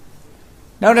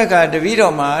နောက်တစ်ခါတပည့်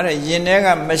တော်မှာတဲ့ယင်ထဲက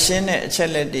မရှင်းတဲ့အချက်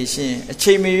လက်တွေရှင်းအ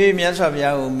ချိန်မရွေးမြတ်စွာဘု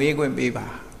ရားကိုမေးခွင့်ပေးပါ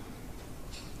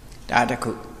ဒါတ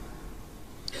ခု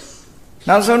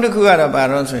နောက်ဆုံးတစ်ခုကတော့ဘာ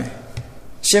လို့ဆိုရင်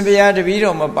ရှင်ဘုရားတပည့်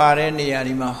တော်မပါတဲ့နေရာ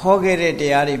ဒီမှာဟောခဲ့တဲ့တ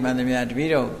ရားတွေမှန်သမျှတပည့်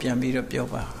တော်ပြန်ပြီးတော့ပြော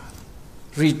ပါ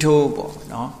ရီထိုးပေါ့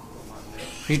နော်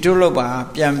ရီထိုးလို့ပါ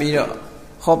ပြန်ပြီးတော့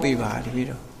ဟောပေးပါတပည့်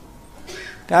တော်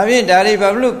ဒါဖြင့်ဒါတွေဘာ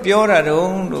လို့ပြောတာ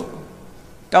တုံးလို့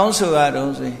တောင်းဆိုရ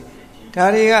တုံးဆိုရင်ဒါ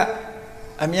တွေက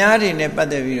အများတွေနဲ့ပတ်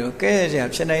သက်ပြီးတော့ကဲရစရာ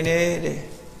ဖြစ်နိုင်တယ်တဲ့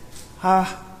ဟာ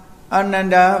အာနန္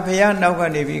ဒာဘုရားနောက်က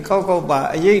နေပြီးကောက်ပါ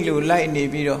အရေးလိုလိုက်နေ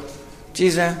ပြီးတော့ကြ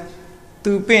ည်စံ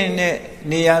သူပင့်တဲ့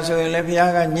နေရာဆိုရင်လည်းဘု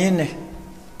ရားကညင်းတယ်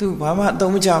သူဘာမှအ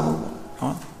သုံးမချဘူးပေါ့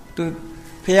နော်သူ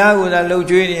ဘုရားကသာလှုပ်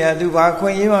ကြွေးနေရသူဘာခွ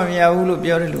င့်ရေးမှမရဘူးလို့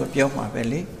ပြောတယ်လို့ပြောမှာပဲ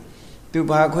လေသူ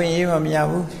ဘာခွင့်ရေးမှမရ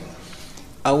ဘူး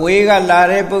အဝေးကလာ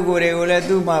တဲ့ပုဂ္ဂိုလ်တွေကိုလည်း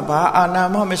သူ့မှာဘာအာဏာ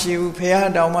မှမရှိဘူးဘုရား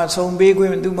တောင်မှဆုံးပေးခွ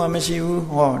င့်သူ့မှာမရှိဘူး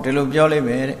ဟောဒီလိုပြောလိုက်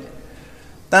မယ်တဲ့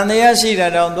တန်တရားရှိတာ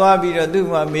တောင်သွားပြီးတော့သူ့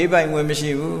မှာမေးပိုင်ခွင့်မရှိ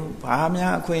ဘူးဘာ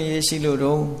များအခွင့်အရေးရှိလို့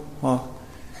တော့ဟော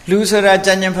လူဆိုတာ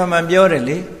ကြံ့ကြံ့ဖန်ဖန်ပြောတယ်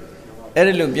လေအဲ့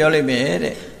ဒါလို့ပြောလိုက်မယ်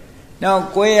တဲ့နောက်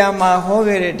ကိုယ်ရမှာဟော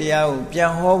ခဲ့တဲ့တရားကိုပြ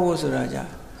န်ဟောဖို့ဆိုတာကြ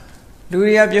လူ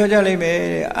တွေကပြောကြလိုက်မယ်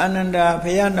တဲ့အာနန္ဒာ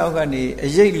ဘုရားနောက်ကနေအ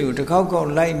ရေးလူတစ်ခေါက်ခေါက်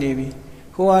လိုက်နေပြီ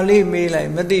ဟိုဟာလေးမေးလိုက်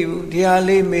မသိဘူးဒီဟာ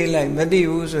လေးမေးလိုက်မသိ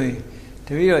ဘူးဆိုရင်တ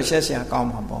ပည့်တော်ရှက်เสียကောင်း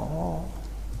မှာပေါ့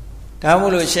ဒါ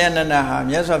မို့လို့ရှင်အနန္ဒာဟာ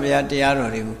မြတ်စွာဘုရားတရား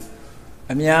တော်တွေကို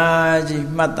အများကြီး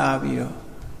မှတ်သားပြီးတော့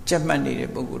ကြက်မှတ်နေတဲ့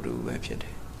ပုဂ္ဂိုလ်တူပဲဖြစ်တ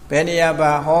ယ်ဘယ်နေရာ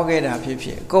ပါဟောခဲ့တာဖြစ်ဖြ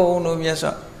စ်အကုန်လုံးမြတ်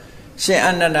စွာရှင်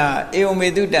အနန္ဒာဧဝမေ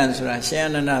တုတံဆိုတာရှင်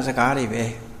အနန္ဒာစကားတွေပဲ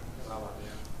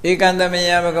ဧကံတမ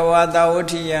ယဘဂဝါတာဝဋ္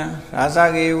ဌိယရာဇ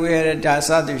ဂေဝိဟရတာစ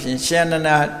သဖြင့်ရှင်အနန္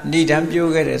ဒာဏိဒံပြော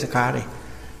ခဲ့တဲ့စကားတွေ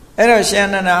အဲ့တော့ရှင်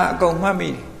အနန္ဒာအကုန်မှတ်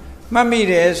မိ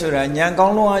တယ်ဆိုတာဉာဏ်ကော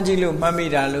င်းလုံးအကြီးလို့မှတ်မိ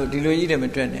တာလို့ဒီလိုကြီးတယ်မ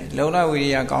တွက်နဲ့လုံလဝိရိ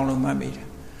ယကောင်းလို့မှတ်မိတာ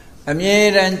အမြဲ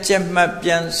တမ်းကြက်မှတ်ပြ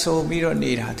န်ဆိုပြီးတော့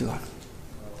နေတာသူက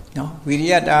နော်ဝိရိ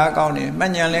ယတအားကောင်းတယ်မှ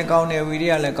တ်ဉာဏ်လည်းကောင်းတယ်ဝိရိ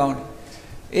ယလည်းကောင်းတယ်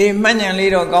အေးမှတ်ဉာဏ်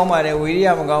လေးတော့ကောင်းပါတယ်ဝိရိယ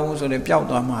မကောင်းဘူးဆိုလည်းပျောက်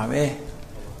သွားမှာပဲ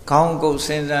ခေါင်းကုတ်စ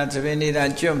ဉ်းစားသဘင်နေတာ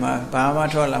ကြွတ်မှာဘာမှ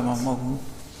ထွက်လာမှာမဟုတ်ဘူး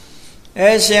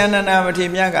ရှင်အနန္ဒာမထေရ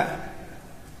မြတ်က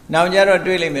နောက်ကြတော့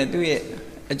တွေးလိုက်မယ်သူ့ရဲ့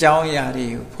အကြောင်းအရာတွေ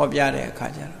ကိုဖော်ပြတဲ့အခါ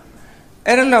ကျတော့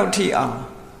အဲ့ဒါလောက်ထိအောင်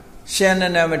ရှင်အန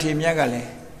န္ဒာမထေရမြတ်ကလည်း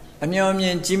အမျှော်မြ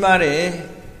င်ကြီးမားတယ်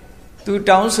သူ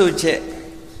တောင်းဆိုချက်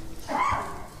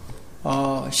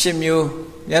ရှစ်မျိုး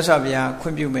မြတ်စွာဘုရားခွ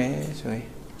င့်ပြုမယ်ဆိုရင်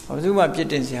ဘယ်သူမှပြစ်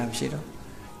တင်စရာမရှိတော့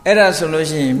အဲ့ဒါဆိုလို့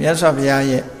ရှိရင်မြတ်စွာဘုရား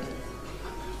ရဲ့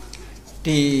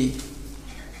ဒီ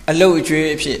အလုတ်အကျွေး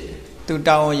အဖြစ်သူ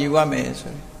တောင်းယူရမယ်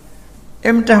ဆိုရင်အ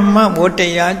မတမမိုးတ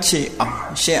ရားချေအောင်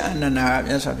ရှင်အနန္ဒာက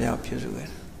မြတ်စွာဘုရားကိုပြုစုခဲ့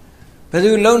တယ်ဘယ်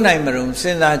သူလုံနိုင်မလို့စ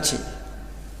ဉ်းစားကြည့်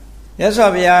မြတ်စွာ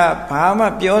ဘုရားဘာမှ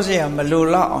ပြောစရာမလို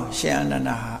တော့အောင်ရှင်အနန္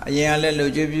ဒာဟာအရင်ကလည်းလှု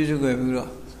ပ်ကြွေးပြုစုခဲ့ပြီးတော့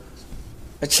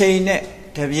အချိန်နဲ့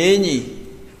တပြေးညီ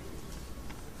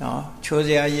နော်ချိုးစ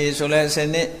ရာရေဆိုလဲအစ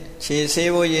နစ်ခြေ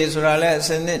ဆေးဖို့ရေဆိုတာလဲအစ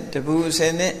နစ်တပူအစ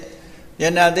နစ်မျ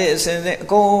က်နှာသစ်အစနစ်အ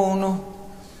ကုန်လုံး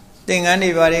သ င်္ကန်း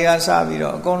တွေဘာတွေကစပြီး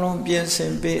တော့အကုန်လုံးပြင်ဆ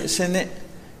င်ပေးအစင်းနဲ့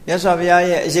မြတ်စွာဘုရား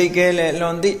ရဲ့အရေးကဲလဲလွ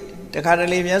န်သည့်တခါတ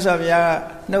လေမြတ်စွာဘုရားက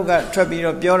နှုတ်ကထွက်ပြီး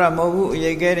တော့ပြောတာမဟုတ်ဘူးအ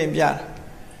ရေးကဲတင်ပြတာ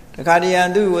တခါတရံ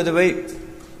သူ့ကိုတပိတ်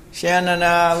ရှင်အနန္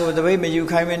ဒာကိုတပိတ်မယူ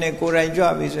ခိုင်းမနဲ့ကိုယ်တိုင်ကြွ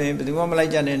ပြီဆိုရင်ဘယ်သူမှမလို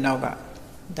က်ကြတဲ့နောက်က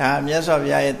ဒါမြတ်စွာဘု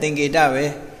ရားရဲ့သင်္ကေတပဲ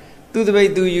သူတပိတ်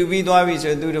သူယူပြီးသွားပြီ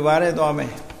ဆိုရင်သူတပါးတည်းသွားမ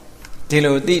ယ်ဒီ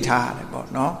လိုသိထားရတယ်ပေါ့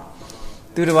နော်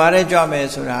သူတပါးတည်းကြွမယ်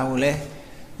ဆိုတာကိုလေ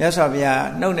မြတ်စွာဘုရား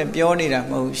နှုတ်နဲ့ပြောနေတာ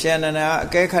မဟုတ်ရှင်အနန္ဒာအ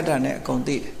ကဲခတ်တာနဲ့အကုန်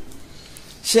သိတယ်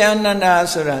ရှင်အနန္ဒာ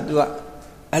ဆိုတာ तू က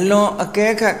အလွန်အကဲ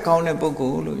ခတ်ကောင်းတဲ့ပုဂ္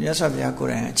ဂိုလ်လို့မြတ်စွာဘုရားကိုယ်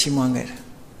တိုင်အချီးမွမ်းခဲ့တယ်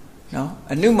နော်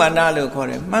အနုမာနလို့ခေါ်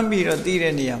တယ်မှတ်ပြီးတော့သိ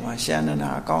တဲ့နေရာမှာရှင်အနန္ဒာ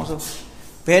အကောင်းဆုံး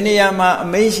ဘယ်နေရာမှာအ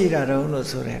မိန့်ရှိတာတုံးလို့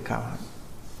ဆိုတဲ့အခါမှာ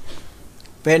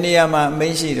ဘယ်နေရာမှာအမိ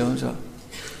န့်ရှိတုံးဆို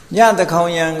ညသခေါ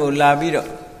င်ယံကိုလာပြီးတော့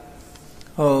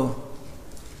ဟို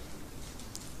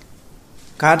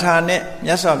ဂါထာနဲ့မြ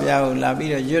တ်စွာဘုရားကိုလာပြီး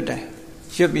တော့ရွတ်တယ်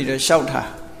ရွတ်ပြီးတော့လျှောက်ထား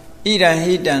ဣဒံ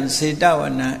ဟိတံစေတဝ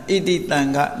နံဣတိတံ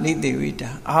ကနိတိဝိတံ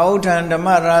အာဟုထံဓမ္မ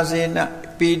ရာစေန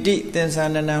ပိတိသင်္သ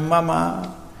န္နနံမမ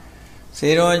စေ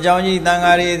တော်အကြောင်းကြီးတန်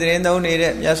ဃာတွေသတင်းသုံးနေ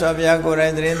တဲ့မြတ်စွာဘုရားကိုယ်တို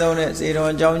င်သတင်းသုံးတဲ့စေတော်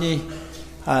အကြောင်းကြီး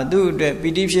ဟာသူ့အတွက်ပိ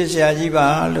တိဖြစ်เสียကြီးပါ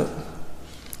လို့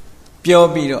ပြော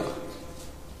ပြီးတော့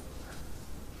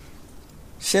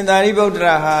ရှင်သာရိပုတ္တ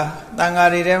ရာဟာတန်ဃာ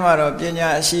တွေထဲမှာတော့ပညာ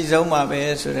အရှိဆုံးပါပဲ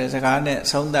ဆိုတဲ့စကားနဲ့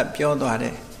ဆုံးသက်ပြောသွား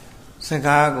တဲ့စ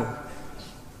ကားကို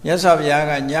မြတ်စွာဘုရား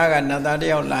ကညကနတ်သားတ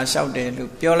ယောက်လာလျှောက်တယ်လို့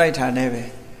ပြောလိုက်တာနဲ့ပဲ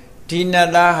ဒီနတ်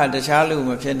သားဟာတခြားလူမ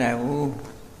ဖြစ်နိုင်ဘူး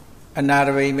အနာရ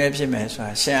ဘိပဲဖြစ်မယ်ဆို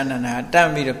တာရှင်အနန္ဒာတတ်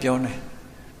ပြီးတော့ပြောနေ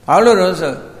ဘာလို့လဲ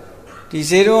ဆိုဒီ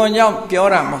ဇေရဝံကြောင့်ပြော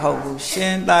တာမဟုတ်ဘူးရှ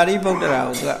င်သာရိပုတ္တရာ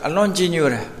ကိုသူကအလွန်ကြီးညို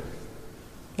တယ်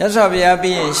မြတ်စွာဘုရား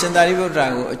ပြီးရင်ရှင်သာရိပုတ္တရာ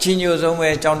ကိုအကြီးညိုဆုံးပဲ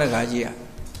အကြောင်းတကားကြီးอ่ะ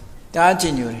ဒါအ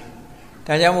ကြီးညိုတယ်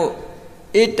ဒါကြောင့်မို့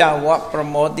ဧတဝပရ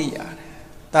မောတိอ่ะ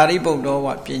သာရိပုတ္တောဝ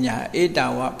ပညာဧတ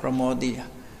ဝပရမောတိอ่ะ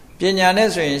ပညာနဲ့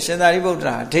ဆိုရင်ရှင်သာရိပုတ္တ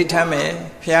ရာဒိဋ္ဌမ်းမယ်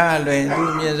ဘုရားလွယ်သူ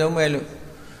အမြင့်ဆုံးပဲလို့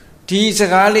ဒီစ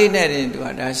ကားလေးနဲ့တင်သူက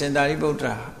ဒါရှင်သာရိပုတ္တ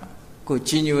ရာကို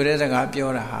ကြီးညိုတဲ့စကားပြော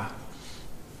တာဟာ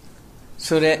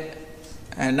ဆိုတဲ့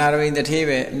နာရဝိတထေး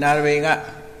ပဲနာရဝိက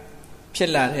ဖြ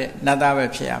စ်လာတဲ့နတ်သားပဲ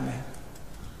ဖြစ်ရမယ်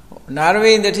နာရ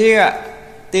ဝိတထေးက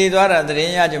တည်သွားတာသတ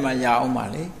င်းရကြမှာရအောင်ပါ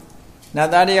လေနတ်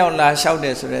သားတယောက်လာလျှောက်တ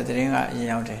ယ်ဆိုတဲ့သတင်းကအရင်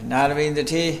ရောက်တယ်နာရဝိတ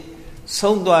ထေး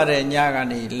ဆုံးသွားတဲ့ညက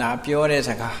နေလာပြောတဲ့စ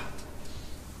ကား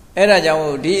အဲ့ဒါကြောင့်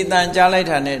ဒီအတန်ကြားလိုက်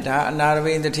တာနဲ့ဒါအနာရ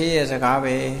ဝိတထေးရဲ့စကား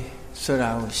ပဲဆိုတာ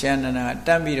ကိုရှင်အနန္ဒာတ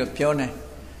န်းပြီးတော့ပြောနေ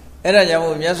အဲ့ဒါကြောင့်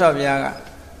မြတ်စွာဘုရားက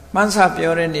မှန်းဆ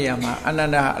ပြောတဲ့နေရာမှာအန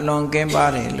န္ဒာအလွန်ကင်းပါ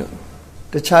တယ်လို့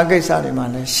တခြားကိစ္စတွေမှာ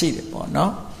လည်းရှိတယ်ပေါ့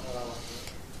နော်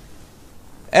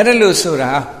အဲ့ဒါလို့ဆို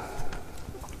တာ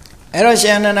အဲ့တော့ရှ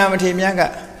င်အနန္ဒာမထေရမြတ်က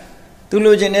သူ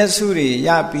လိုချင်တဲ့ဆုတွေရ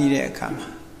ပြီးတဲ့အခါမှာ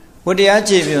ဝတ္တရား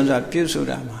ခြေပြုံဆိုတာပြုဆို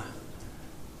တာမှာ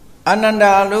အနန္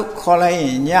ဒာလို့ခေါ်လိုက်ရ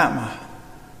င်ညမှာ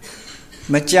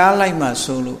မကြားလိုက်မှ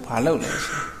ဆိုလို့ဘာလုပ်လဲ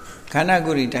ဆိုခန္ဓာ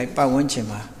ကိုယ်ဒီတိုင်းပတ်ဝန်းကျင်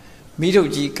မှာမိထုတ်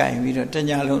ကြီးကင်ပြီးတော့တ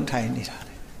ညလုံးထိုင်နေတာ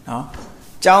လေနော်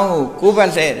ကျောင်းကိုကိုးပ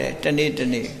တ်လှဲ့တယ်တနေ့တ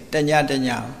ည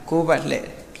ကိုးပတ်လှဲ့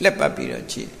လက်ပတ်ပြီးတော့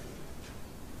ကြည့်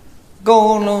အကု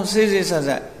န်လုံးစိစိဆက်ဆ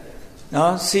က်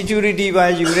နော် security ပါ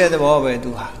ယူတဲ့သဘောပဲ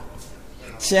သူဟာ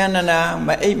ရှင်အနန္ဒာမ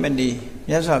အိပ်မနေ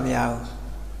မြတ်စွာဘုရားကို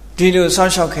ဒီလိုဆော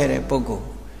က်ရှောက်ခဲ့တဲ့ပုဂ္ဂိုလ်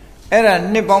အဲ့ဒါ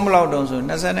နှစ်ပေါင်းဘယ်လောက်တုန်းဆို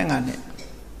25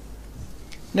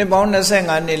နှစ်ပေါင်း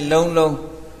25နှစ်လုံး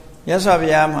မြတ်စွာဘု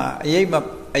ရားမှာအ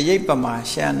ရေးပမာ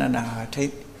ရှင်အနန္ဒာဟာထိ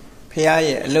တ်ဖရာ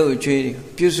ရဲ့အလုတ်အကျွေးတွေ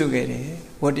ပြုစုခဲ့တယ်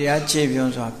ဝတ္တရားခြေ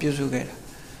ပြုံးစွာပြုစုခဲ့တာ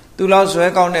သူလောက်ဇွဲ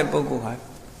ကောင်းတဲ့ပုဂ္ဂိုလ်ဟာ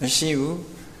မရှိဘူး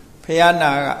ဖရာ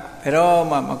နာကဘယ်တော့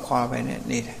မှမခွာပဲနဲ့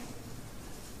နေတယ်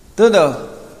သို့တော့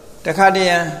တခါတည်း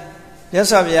မြတ်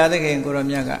စွာဘုရားသခင်ကိုရော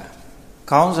မြတ်က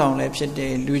ခေါင်းဆောင်လည်းဖြစ်တ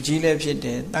ယ်လူကြီးလည်းဖြစ်တ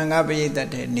ယ်တန်ခါပရိသတ်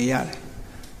တယ်နေရတယ်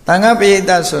တန်ခါပရိ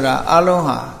သတ်ဆိုတာအလုံး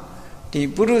ဟာဒီ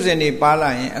ပုရုဇဉ်တွေပါလာ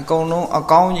ရင်အကုန်လုံးအ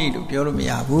ကောင်းကြီးလို့ပြောလို့မ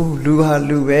ရဘူးလူဟာ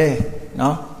လူပဲ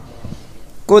နော်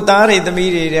ကိုသားတွေသ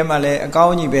မီးတွေထဲမှာလည်းအကော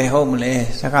င်းကြီးပဲဟုတ်မလဲ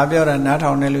စကားပြောတာနား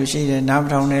ထောင်တဲ့လူရှိတယ်နားမ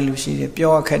ထောင်တဲ့လူရှိတယ်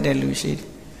ပြောခက်တဲ့လူရှိတယ်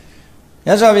မြ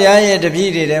တ်စွာဘုရားရဲ့တပ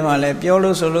ည့်တွေထဲမှာလည်းပြော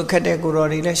လို့ဆိုလို့ခက်တဲ့ကိုတော်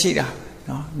တွေလည်းရှိတာ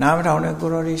နော်နားမထောင်တဲ့ကို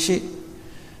တော်တွေရှိ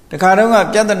တခါတော့က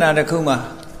ပြဿနာတစ်ခုမှာ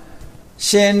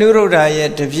ရှင်နုရုဒ္ဓရဲ့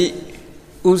တပည့်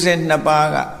ဥစဉ်နှစ်ပါး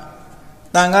က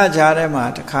တန်ခါကြားထဲမှာ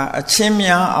တခါအချင်း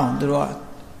များအောင်သူတို့က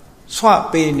ဆွ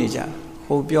ပေးနေကြ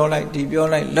ဟိုပြောလိုက်ဒီပြော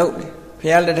လိုက်လှုပ်တယ်ဘု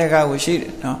ရားလက်ထက်ကကိုရှိတ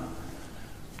ယ်နော်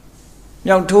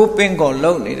မြောက်ထိုးပင်ကော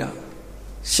လှုပ်နေတော့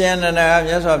ရှင်အနန္ဒာက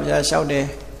မြတ်စွာဘုရားလျှောက်တယ်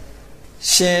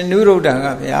ရှင်နုရုဒ္ဓက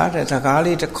ဘုရားတဲ့စကား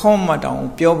လေးတစ်ခွန်းမှတောင်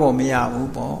ပြောဖို့မရ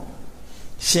ဘူးပေါ့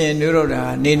ရှင်နုရုဒ္ဓက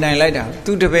နေနိုင်လိုက်တာ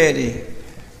သူတပည့်တွေ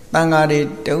တန်ဃာတွေ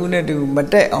တဦးနဲ့တူမ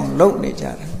တက်အောင်လုပ်နေကြ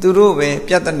တာသူတို့ပဲ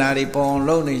ပြဿနာတွေပေါ်အောင်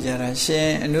လုပ်နေကြတာရှင်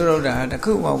အနုရုဒ္ဓဟာတ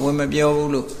ခုမှဝင်မပြော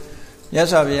ဘူးလို့မြတ်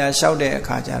စွာဘုရားလျှောက်တဲ့အ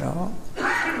ခါကျတော့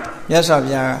မြတ်စွာ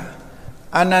ဘုရား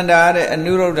အာနန္ဒာတဲ့အ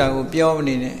နုရုဒ္ဓကိုပြောမ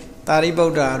နေနဲ့သာရိပု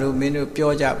တ္တရာတို့မင်းတို့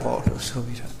ပြောကြပေါ့လို့ဆို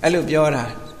ပြီးတော့အဲ့လိုပြောတာ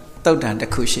သုတ်တန်တ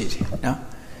စ်ခုရှိတယ်နော်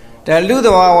ဒါလူသ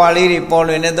ဘာဝလေးတွေပေါ်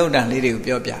လွင်တဲ့သုတ်တန်လေးတွေကို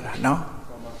ပြောပြတာနော်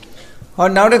ဟော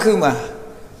နောက်တစ်ခုမှာ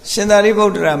ရှင်သာရိပု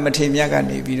တ္တရာမထေရမြတ်က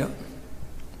နေပြီးတော့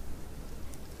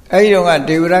အဲ့ဒီတော့က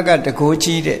ဒေဝရကတကိုး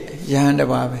ကြီးတဲ့ယဟန်တစ်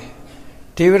ပါးပဲ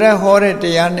ဒေဝရဟောတဲ့တ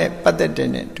ရားနဲ့ပတ်သက်တဲ့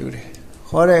နဲ့တူတယ်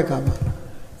ဟောတဲ့အခါမှာ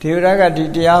ဒေဝရကဒီ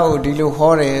တရားကိုဒီလို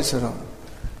ဟောတယ်ဆိုတော့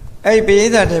အဲ့ဒီပိဋ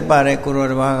ကတ်ထဲပါတဲ့ကိုရော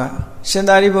တစ်ပါးကရှင်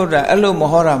သာရိပုတ္တရာအဲ့လိုမ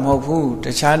ဟောတာမဟုတ်ဘူးတ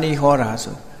ခြားနည်းဟောတာ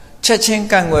ဆိုချက်ချင်း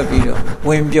ကန့်ကွက်ပြီးတော့ဝ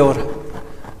င်ပြောတာ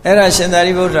အဲ့ဒါရှင်သာ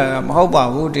ရိပုတ္တရာကမဟုတ်ပါ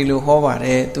ဘူးဒီလိုဟောပါတ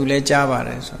ယ်သူလည်းကြားပါတ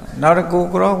ယ်ဆိုတော့နောက်တစ်ကို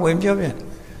ရောဝင်ပြောပြန်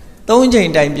၃ချိန်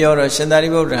တိုင်ပြောတော့ရှင်သာရိ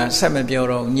ပုတ္တရာဆက်မပြော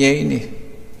တော့ငြိမ့်နေ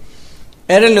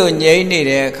အဲ့ဒါလိုငြိမ့်နေ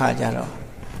တဲ့အခါကျတော့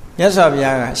မြတ်စွာဘု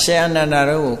ရားကရှင်အနန္ဒာ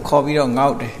တို့ကိုခေါ်ပြီးတော့ငေါ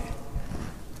က်တယ်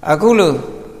အခုလို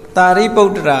သာရိပု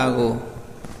တ္တရာကို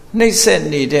နှိပ်စက်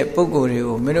နေတဲ့ပုဂ္ဂိုလ်တွေ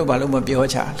ကိုမင်းတို့ဘာလို့မပြော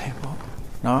ချလဲပေါ့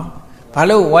နော်ဘာ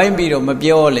လို့ဝိုင်းပြီးတော့မ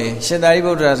ပြောလဲရှင်သာရိ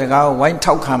ပုတ္တရာစကားကိုဝိုင်း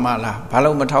ထောက်ခံမလားဘာ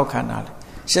လို့မထောက်ခံတာလဲ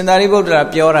ရှင်သာရိပုတ္တရာ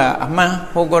ပြောတာအမှန်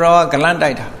ဟိုကရောကဂလန့်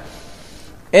တိုက်တာ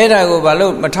အဲ့ဒါကိုဘာ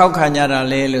လို့မထောက်ခံကြတာ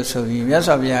လဲလို့ဆိုပြီးမြတ်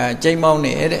စွာဘုရားကြိမ်မောင်း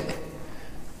နေတဲ့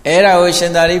အဲ့ဒါကိုရှ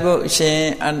င်သာရိပုတ္တရှင်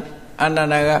အနန္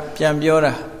ဒာကပြန်ပြော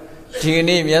တာဒီက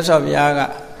နေ့မြတ်စွာဘုရားက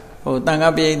ဟိုတန်ခါ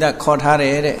ပိဋကခေါ်ထားတ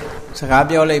ယ်တဲ့စကား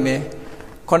ပြောလိုက်မယ်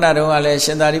ခုနတုန်းကလည်းရှ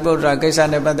င်သာရိပုတ္တရာကိစ္စ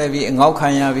နဲ့ပတ်သက်ပြီးအငေါက်ခံ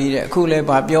ရပြီးတဲ့အခုလည်း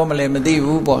ဘာပြောမလဲမသိ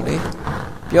ဘူးပေါ့လေ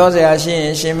ပြောစရာရှိရ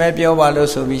င်ရှင်မဲပြောပါလို့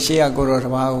ဆိုပြီးရှေ့ကကိုတော်တ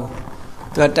စ်ပါးကို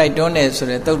သူကတိုက်တွန်းတယ်ဆို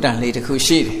တဲ့သုတ်တန်လေးတစ်ခု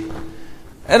ရှိတယ်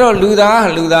အဲ့တော့လူသားဟာ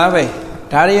လူသားပဲ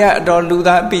ဒါတွေကအတော်လူ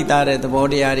သားအပိသားတဲ့သဘော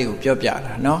တရားတွေကိုပြောပြ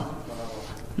တာနော်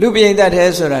လူပိဋကတ်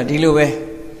သေးဆိုတာဒီလိုပဲ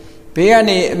ဘေးက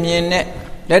နေအမြင်နဲ့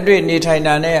လက်တွေ့နေထိုင်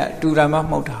တာနဲ့တူတာမှမ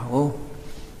ဟုတ်တာဟုတ်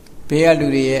ဘေးကလူ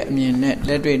တွေရဲ့အမြင်နဲ့လ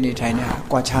က်တွေ့နေထိုင်တာ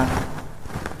ကွာခြားတယ်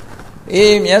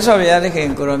အေးမြတ်စွာဘုရားသခင်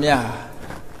ကိုရောမြတ်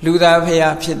လူသားဖရာ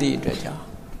ဖြစ်သည့်အတွက်ကြောင့်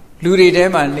လူတွေထဲ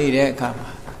မှာနေတဲ့အခါမှာ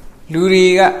လူတွေ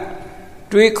က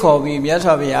တွေးခေါ်ပြီးမြတ်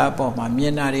စွာဘုရားအပေါ်မှာမြ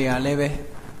င်တာတွေကလည်းပဲ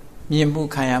မြင်မှု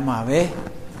ခံရမှာပဲ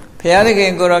ဘုရားသခ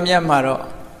င်ကိုရောမြတ်မှာတော့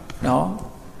နော်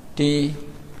ဒီ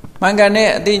မှန်ကန်တဲ့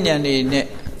အသိဉာဏ်တွေနဲ့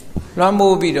လွှမ်း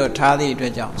မိုးပြီးတော့ထားသည့်အတွ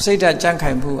က်ကြောင့်စိတ်ဓာတ်ကြံ့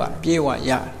ခိုင်မှုကပြေဝ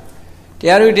ရတယ်တ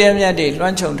ရားဥတရားမြတ်တွေလွှ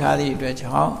မ်းခြုံထားသည့်အတွက်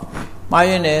ကြောင့်မှား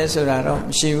ယွင်းတယ်ဆိုတာတော့မ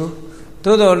ရှိဘူး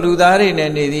သို့တော်လူသားတွေ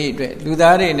နဲ့နေသည့်အတွက်လူ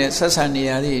သားတွေနဲ့ဆက်ဆံနေ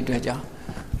ရသည့်အတွက်ကြောင့်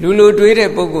လူလူတွေးတဲ့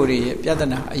ပုဂ္ဂိုလ်တွေရဲ့ပြဿ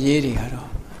နာအရေးတွေကတော့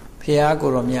ဖះကို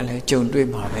ယ်တော်မြတ်လည်းကြုံတွေ့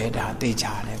မှာပဲဒါသိကြ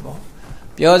တယ်ပေါ့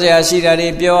ပြောစရာရှိတာတွေ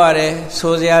ပြောရတယ်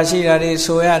ဆိုစရာရှိတာတွေ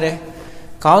ဆိုရတယ်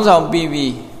ခေါင်းဆောင်ပြီးပြီ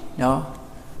နော်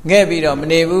ငဲ့ပြီးတော့မ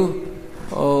နေဘူး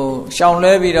ဟိုရှောင်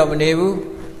လွဲပြီးတော့မနေဘူး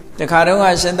တခါတုန်းက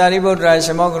ရှင်သာရိပုတ္တရာရှ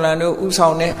င်မောက္ကလန်တို့ဥဆော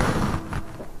င်တဲ့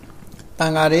တ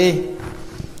န်ဃာတွေ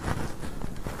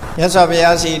မြတ်စွာဘု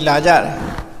ရားစီလာကြတယ်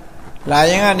လာ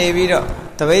ရင်ကနေပြီးတော့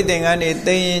တပိတ်သင်္ကန်းနေ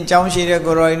သိရင်ကြောင်းရှိတဲ့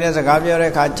ကိုရောကြီးနဲ့စကားပြော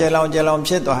တဲ့အခါကျဲလောင်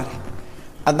ဖြစ်သွားတယ်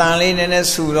အတန်လေးနည်းနည်း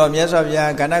ဆူတော့မြတ်စွာဘု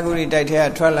ရားကဏ္ဍကုရိတိုက်ထဲက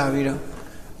ထွက်လာပြီးတော့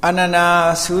အာနန္ဒာ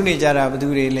ဆူးနေကြတာဘသူ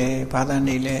တွေလဲဘာသာ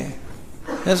နေလဲ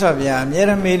မြတ်စွာဘုရားအမြဲ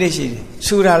တမ်းမေးလို့ရှိတယ်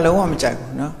ဆူတာလုံးဝမကြိုက်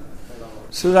ဘူးနော်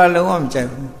ဆူတာလုံးဝမကြိုက်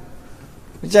ဘူး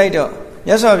မကြိုက်တော့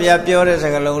မြတ်စွာဘုရားပြောတဲ့စ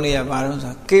ကားလုံးလေးကဘာလို့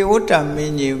ဆိုကေဝတ္တမ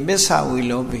င်းကြီးမစ္ဆဝီ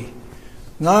လောပေ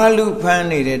ငါလူဖမ်း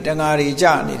နေတဲ့တငါတွေကြ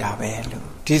နေတာပဲလို့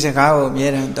ဒီစကားကိုအမြဲ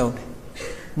တမ်းသုံးတယ်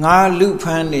ငါလူဖ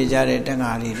မ်းနေကြတဲ့တ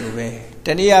ငါတွေလိုပဲတ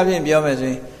နည်းအားဖြင့်ပြောမယ်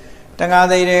ဆိုရင်တငါ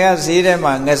တွေတွေကဈေးထဲ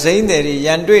မှာငစိမ့်တွေရ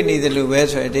န်တွေ့နေတယ်လို့ပဲ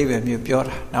ဆိုတဲ့အဓိပ္ပာယ်မျိုးပြော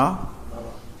တာနော်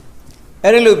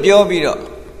အဲ့ဒါလို့ပြောပြီးတော့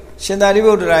ရှင်သာရိ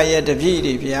ပုတ္တရာရဲ့တပည့်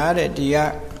တွေဗျာတဲ့ဒီက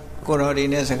ကိုတော်တွေ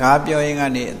နဲ့စကားပြောရင်းက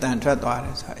နေအတန်ထွက်သွားတ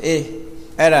ယ်ဆိုအေး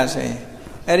အဲ့ဒါဆိုရင်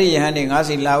အဲ့ဒီယဟန်တွေငါ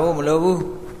စီလာဖို့မလိုဘူး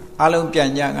အလုံးပြန်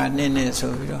ကြငါနင်းနေ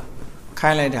ဆိုပြီးတော့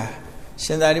ခိုင်းလိုက်တာရှ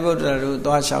င်သာရိပုတ္တရာတို့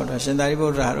သွားလျှောက်တော့ရှင်သာရိပု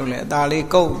တ္တရာတို့လည်းအသာလေး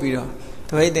ကုတ်ပြီးတော့သ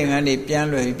ပိတ်သင်္ကန်းတွေပြန်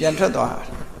လွယ်ပြီးပြန်ထွက်သွားတယ်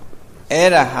အဲ့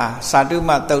ဒါဟာစာတုမ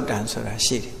သုတ်တံဆိုတာ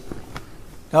ရှိတယ်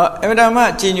တော့အမြဲတမ်း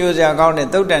ကြည်ညိုစရာကောင်းတဲ့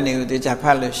သုတ်တံတွေကိုတေချာဖ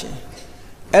တ်လို့ရှိရင်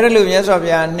အဲ့ဒါလိုမြတ်စွာဘု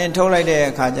ရားနှင်ထုတ်လိုက်တဲ့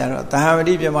အခါကျတော့သဟံဝ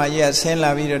တိပြမကြီးကဆင်းလာ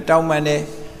ပြီးတော့တောင်းပန်တယ်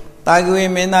တာဂဝေ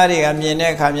မင်းသားတွေကမြင်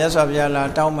တဲ့အခါမြတ်စွာဘုရားလာ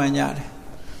တောင်းပန်ကြတယ်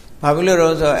ဘာဖြစ်လို့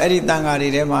တော့ဆိုအဲ့ဒီတန်ဃာတွေ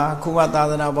ထဲမှာခုမသာ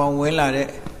သနာပေါင်းဝင်လာတဲ့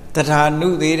တရားနု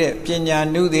သေးတဲ့ပညာ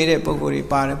နုသေးတဲ့ပုဂ္ဂိုလ်တွေ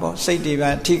ပါတယ်ပေါ့စိတ်တွေပါ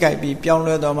ထိခိုက်ပြီးပြောင်း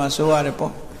လဲသွားမှဆိုရတယ်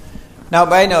ပေါ့နောက်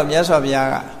ပိုင်းတော့မြတ်စွာဘုရား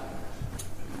က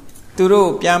သူတို့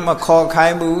ပြန်မခေါ်ခို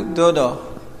င်းဘူးသို့တော့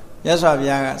မြတ်စွာဘု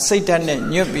ရားကစိတ်ဓာတ်နဲ့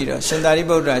ညွတ်ပြီးတော့ရှင်သာရိ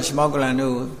ပုတ္တရာရှင်မောက္ကလန်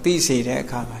တို့ကိုသိစေတဲ့အ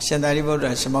ခါမှာရှင်သာရိပုတ္တ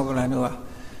ရာရှင်မောက္ကလန်တို့က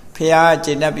ဖះ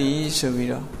ကျေနပ်ပြီဆိုပြီး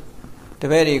တော့တ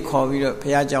ပည့်တွေခေါ်ပြီးတော့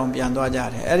ဖះကြောင်ပြန်သွားကြ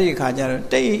တယ်အဲ့ဒီအခါကျတော့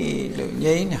တိတ်လို့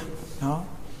ငြိမ်းတာနော်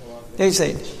တိတ်စိ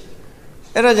တ်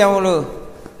အဲ့ဒါကြောင့်မလို့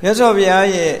မြတ်စွာဘုရား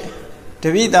ရဲ့တ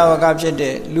ပိတာဝကဖြစ်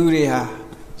တဲ့လူတွေဟာ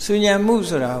ဆူညံမှု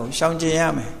ဆိုတာကိုရှောင်ကျင်ရ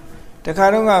မယ် တခါ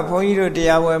တော့ကဘုန်းကြီးတို့တ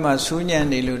ရားပွဲမှာစူးညံ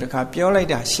နေလို့တခါပြောလိုက်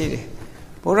တာရှိတယ်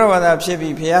ဘုရားဘာသာဖြစ်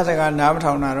ပြီးဘုရားစကားနားမ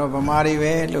ထောင်တာတော့ဗမာတွေ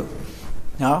ပဲလို့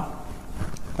နော်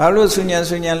ဘာလို့စူး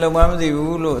ညံလုံးမမသိ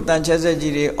ဘူးလို့အတန်ချက်ဆက်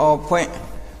ကြီးတွေအော်ဖွင့်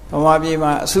ဗမာပြည်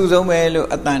မှာအဆူဆုံးပဲလို့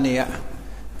အတန်တွေက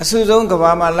အဆူဆုံးက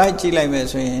ဘာမှာလိုက်ကြည့်လိုက်မယ်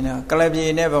ဆိုရင်တော့ကလပြည်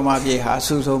နဲ့ဗမာပြည်ဟာအ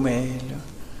ဆူဆုံးပဲလို့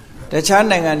တခြား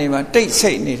နိုင်ငံတွေမှာတိတ်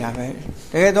ဆိတ်နေတာပဲ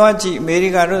တကယ်တော့ကြည့်အမေရိ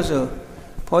ကန်တို့ဆို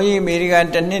ဘုန်းကြီးအမေရိကန်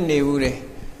တစ်နှစ်နေဘူးတယ်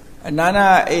အနာနာ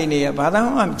အိမ်တွေကဘာသာ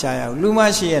မှမကြားရဘူးလူမ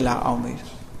ရှိရလားအောင်မေး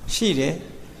ရှိတယ်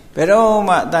ဘယ်တော့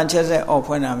မှအတန်ချက်ဆက်အော်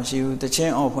ဖွင့်တာမရှိဘူးတချ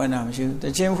င်းအော်ဖွင့်တာမရှိဘူးတ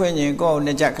ချင်းဖွင့်ရင်ကိုယ့်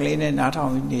နှစ်ကြက်ကလေးနဲ့နားထော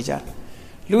င်နေကြ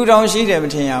လူတောင်ရှိတယ်မ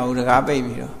ထင်ရဘူးတကားပိတ်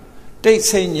ပြီးတော့တိတ်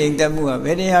ဆိတ်ငြိမ်သက်မှုကဘ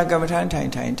ယ်တရားကမ္မထမ်း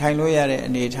ထိုင်လို့ရတဲ့အ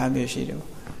နေအထားမျိုးရှိတယ်ပေါ့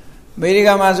အမေရိက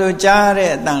န်မှာဆိုကြားတဲ့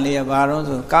အတန်လေးကဘာလို့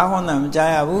ဆိုကားဟွန်းတာမကြား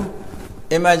ရဘူး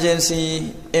emergency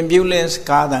ambulance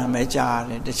ကားတန်ပဲကြားရ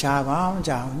တယ်တခြားဘာမှမ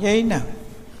ကြားဘူးငြိမ်နေ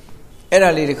အဲ့ဒါ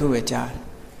လေးတခုပဲကြားတယ်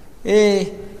အေး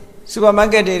စူပါမား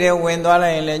ကတ်တွေဝင်သွားလို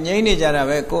က်ရင်လည်းငြိမ်နေကြတာ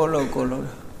ပဲကိုလို့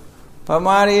ဗ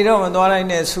မာတွေတော့မသွားလိုက်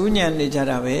နဲ့စူးညံနေကြ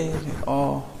တာပဲတဲ့ဩ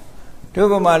တို့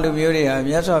ဗမာလူမျိုးတွေဟာ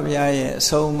မြတ်စွာဘုရားရဲ့အ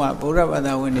ဆုံးအမဗုဒ္ဓဘာ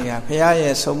သာဝင်တွေဟာဘုရား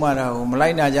ရဲ့ဆုံးမတာကိုမလို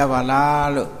က်နာကြပါလား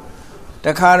လို့တ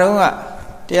ခါတော့က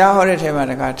တရားဟောတဲ့ထဲမှာ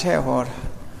တခါထည့်ဟော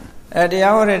တာတ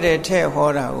ရားဟောတဲ့ထဲထည့်ဟော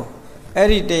တာကိုအဲ့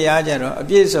ဒီတရားကြတော့အ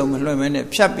ပြည့်စုံမလွှင့်မဲနဲ့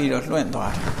ဖြတ်ပြီးတော့လွှင့်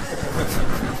သွားတ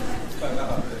ယ်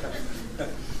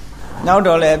နောက်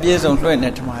တော့လည်းအပြည့်စုံလွှင့်နေ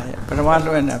ဓမ္မရဲ့ပထမ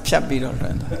လွှင့်တာဖြတ်ပြီးတော့လွှ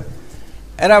င့်သွား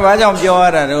အဲ့ဒါဘာကြောင့်ပြောရ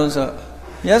တာတုံးဆို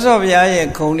မြတ်စွာဘုရားရဲ့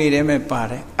ခုံနေထဲမှာပါ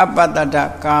တယ်အပ္ပတ္တ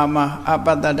ကာမအပ္ပ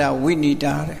တ္တဝိနိ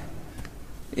တာတဲ့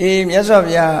အေးမြတ်စွာ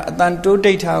ဘုရားအတန်တိုး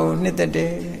တိတ်တာကိုနှစ်သက်တ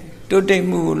ယ်တိုးတိတ်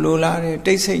မှုကိုလိုလားတယ်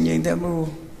တိတ်ဆိတ်ငြိမ်သက်မှု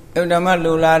အဲ့ဒါမှ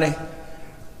လိုလားတယ်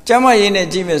ကျမ်းမာရေးနဲ့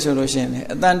ကြည့်မယ်ဆိုလို့ရှိရင်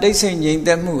အတန်တိတ်ဆိတ်ငြိမ်သ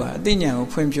က်မှုဟာအသိဉာဏ်ကို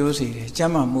ဖွံ့ဖြိုးစေတယ်ကျ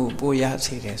မ်းမာမှုပိုရ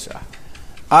စေတယ်ဆိုတာ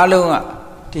အားလုံးက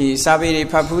ဒီစာပေတွေ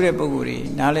ဖတ်ဖူးတဲ့ပုဂ္ဂိုလ်တွေ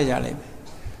နားလည်ကြလိမ့်မယ်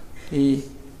ဒီ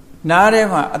နားထဲ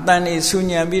မှာအတန်နေဆူ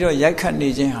ညံပြီးတော့ရိုက်ခတ်နေ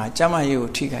ခြင်းဟာကျမ်းမာရေးကို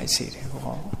ထိခိုက်စေတယ်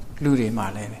ဟောလူတွေမှာ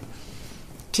လည်းပဲ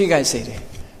ထိခိုက်စေတယ်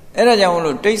အဲ့ဒါကြောင့်မ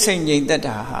လို့တိတ်ဆိတ်ငြိမ်သက်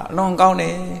တာဟာအလွန်ကောင်းတ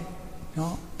ယ်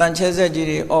နော်တန်ချဲဆက်ကြီး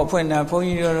တွေအော်ဖွင့်တာဘုန်း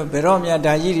ကြီးတို့ဘယ်တော့မှ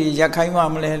ဒါကြီးတွေရက်ခိုင်းမှ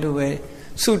မလဲလို့ပဲ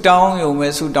ဆုတောင်းရုံပဲ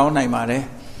ဆုတောင်းနိုင်ပါတယ်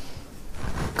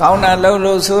ကောင်းတာလှုပ်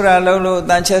လို့ဆိုးတာလှုပ်လို့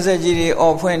တန်ချဲဆက်ကြီးတွေ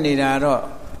အော်ဖွင့်နေတာတော့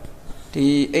ဒီ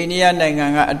အိန္ဒိယနိုင်ငံ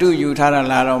ကအတူယူထားတာ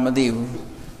လားတော့မသိဘူး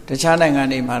တခြားနိုင်ငံ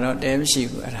တွေမှာတော့တဲမရှိ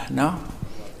ဘူးအဲ့ဒါနော်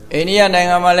အိန္ဒိယနိုင်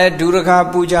ငံမှာလည်းဒုရခ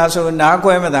ပူဇာဆိုနား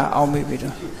ခွဲမသာအောင်ပြီ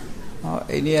တော့ဟော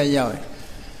အိန္ဒိယရောက်ရင်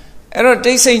အဲ့တော့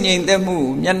တိတ်ဆိတ်ငြိမ်သက်မှု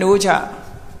မျက်နှိုးချ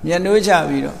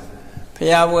ပြီးတော့ဖ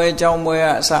ရာပွဲကြောင်းပွဲက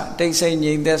အစတိတ်ဆိတ်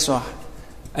ငြိမ်သက်စွာ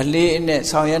အလေးအနက်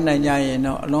ဆောင်ရွက်နိုင်ကြရင်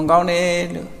တော့အလွန်ကောင်းတယ်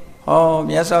လို့ဟော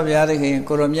မြတ်စွာဘုရားသခင်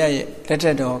ကိုရောမြတ်ရဲ့လက်ထ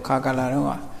က်တော်ခါကာလတော့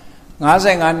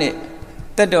55နှစ်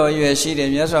တက်တော်ရွယ်ရှိတယ်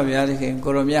မြတ်စွာဘုရားသခင်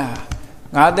ကိုရောမြတ်ဟာ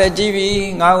ငါသက်ကြီးပြီ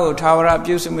ငါ့ကိုထာဝရ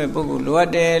ပြုစုမဲ့ပုဂ္ဂိုလ်လိုအပ်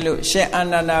တယ်လို့ရှင်အာ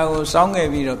နန္ဒာကိုစောင်းခဲ့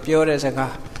ပြီးတော့ပြောတဲ့စ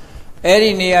ကားအဲ့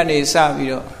ဒီနေ့ကနေစပြီး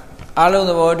တော့အလုံး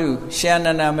သဘောတူရှင်အာန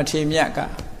န္ဒာမထေရမြတ်က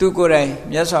သူကိုယ်တိုင်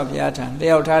မြတ်စွာဘုရားထံ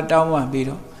လျှောက်ထားတောင်းပန်ပြီး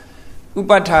တော့ဥ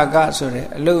ပဋ္ဌာကဆိုတဲ့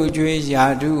အလုပ်အကျွေးယာ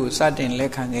ဓုကိုစတင်လ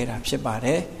က်ခံခဲ့တာဖြစ်ပါတ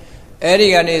ယ်အဲ့ဒီ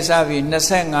ကနေစပြီး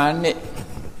25နှစ်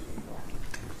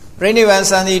ပြိဋိဘံ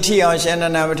စံတိထိအောင်ရှင်အာန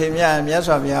န္ဒာမထေရမြတ်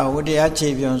စွာဘုရားဝတ္တရားခြေ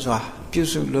ပြုံးစွာပြု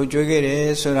စုလုပ်ကျွေးခဲ့တယ်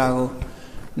ဆိုတာကို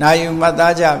နာယူမှတ်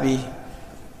သားကြပြီး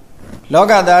လော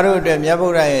ကသားတို့အတွက်မြတ်ဗု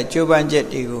ဒ္ဓရဲ့ကြိုးပမ်းချက်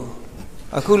တွေကို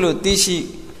အခုလိုသိရှိ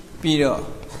ပြီးတော့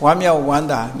ဝမ်းမြောက်ဝမ်း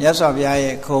သာမြတ်စွာဘုရား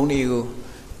ရဲ့ခုံတွေကို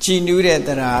ကြည်နူးတဲ့တ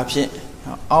ရားအဖြစ်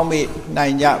အောက်မေ့နို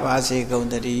င်ကြပါစေကုန်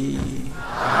သတည်း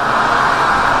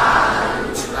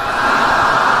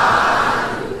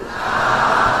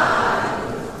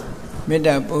မေတ္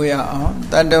တာပို့ရအောင်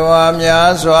တတ္တဝါ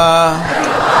များစွာ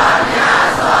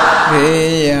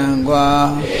ဘေးရန်กว่า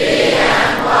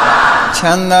ချ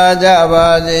မ်းသာကြပါ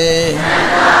စေ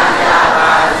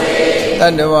တ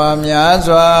တ္တဝါများ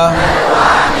စွာ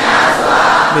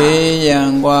ဘေးရ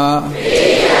န်กว่า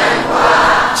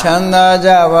ချမ်းသာကြ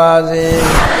ပါစေ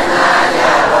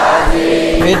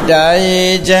မေတ္တာရေ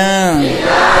ချမ်း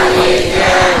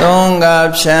သုံးက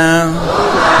ဖြံ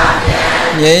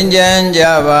ငြိမ်းချမ်းကြ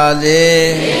ပါစေ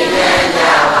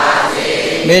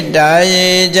မေတ္တာရေ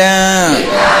ချမ်း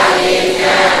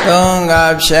သုံးက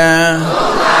ဖြံ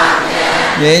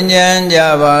ငြိမ်းချမ်းကြ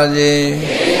ပါစေ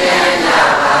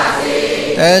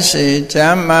သက်ရှိချ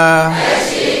မ်းသာ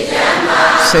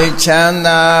စိတ်ချမ်း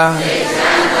သာ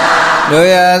လူ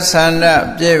ရဆန္ဒ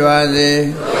ပြည့်ပါစေ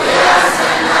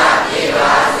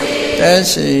သက်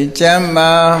ရှိချမ်း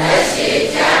သာ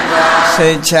စိ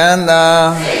တ်ချမ်းသာ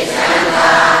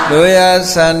လူရ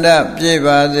ဆန္ဒပြည့်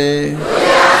ပါစေ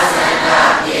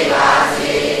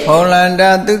ဖုံလန္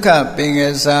တာဒုက္ခပင်က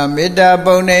စားမေတ္တာ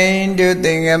ပုံနေတုသ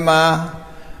င်္ကမ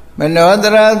မ နောတ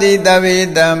ရာတိတဗေ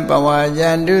တံပဝါယ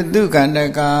န္တုဒုက္ခန္တ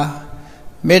ကာ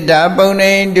မေတ္တာပုံ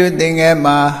နေတုသင်္ကေ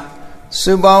မှာ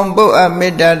စုပေါင်းပုအမေ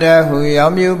တ္တာတဟုရော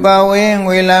င်မြူပါဝင်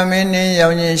ငွေလာမင်းနှင့်ရော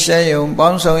င်ချင်းရှဲယုံပေါ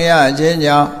င်းဆောင်ရခြင်း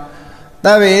ကြောင့်တ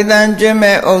ဗေတံကျွမ်း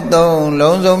မဲ့ဥသုံး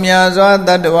လုံးစုံများစွာတ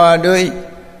တ္တဝါတို့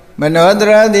မနောတ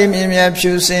ရာတိမြင်မြ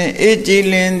ဖြူစင်အေးကြည်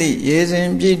လင်းသည့်ရေစဉ်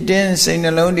ပြည့်တင်းစိတ်နှ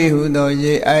လုံးတည်ဟုသော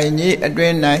ရေအိုင်ကြီးအတွ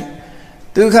င်း၌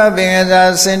ဒုက္ခပင်က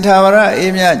စားစင်ထာဝရ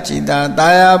အေးမြကြည်သာတာ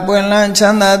ယာပွင့်လန်းချ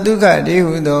မ်းသာဒုက္ခတည်း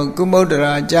ဟုသောကုမုဒ္ဒ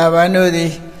ရာကြာပန်တို့သ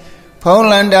ည်ဖုံး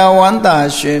လန္တာဝန္တာ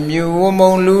ရွှေမြူဝ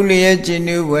မုံလူလျက်ကြည်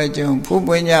နူးပွဲကြုံဖူး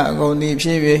ပွင့်ကြအကုန်သည်ဖြ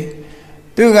စ်၍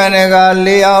ဒုက္ခနက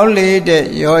လေးအောင်လေးတဲ့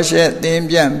ရောရှက်သင်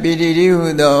ပြန့်ပီတိတည်းဟု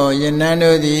သောယနန်း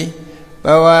တို့သည်ဘ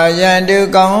ဝယန္တု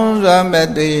ကောင်းစွာမဲ့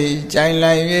သွေကြိုင်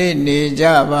လိုက်၍နေကြ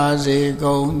ပါစေ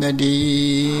ကုန်သတ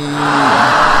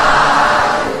ည်း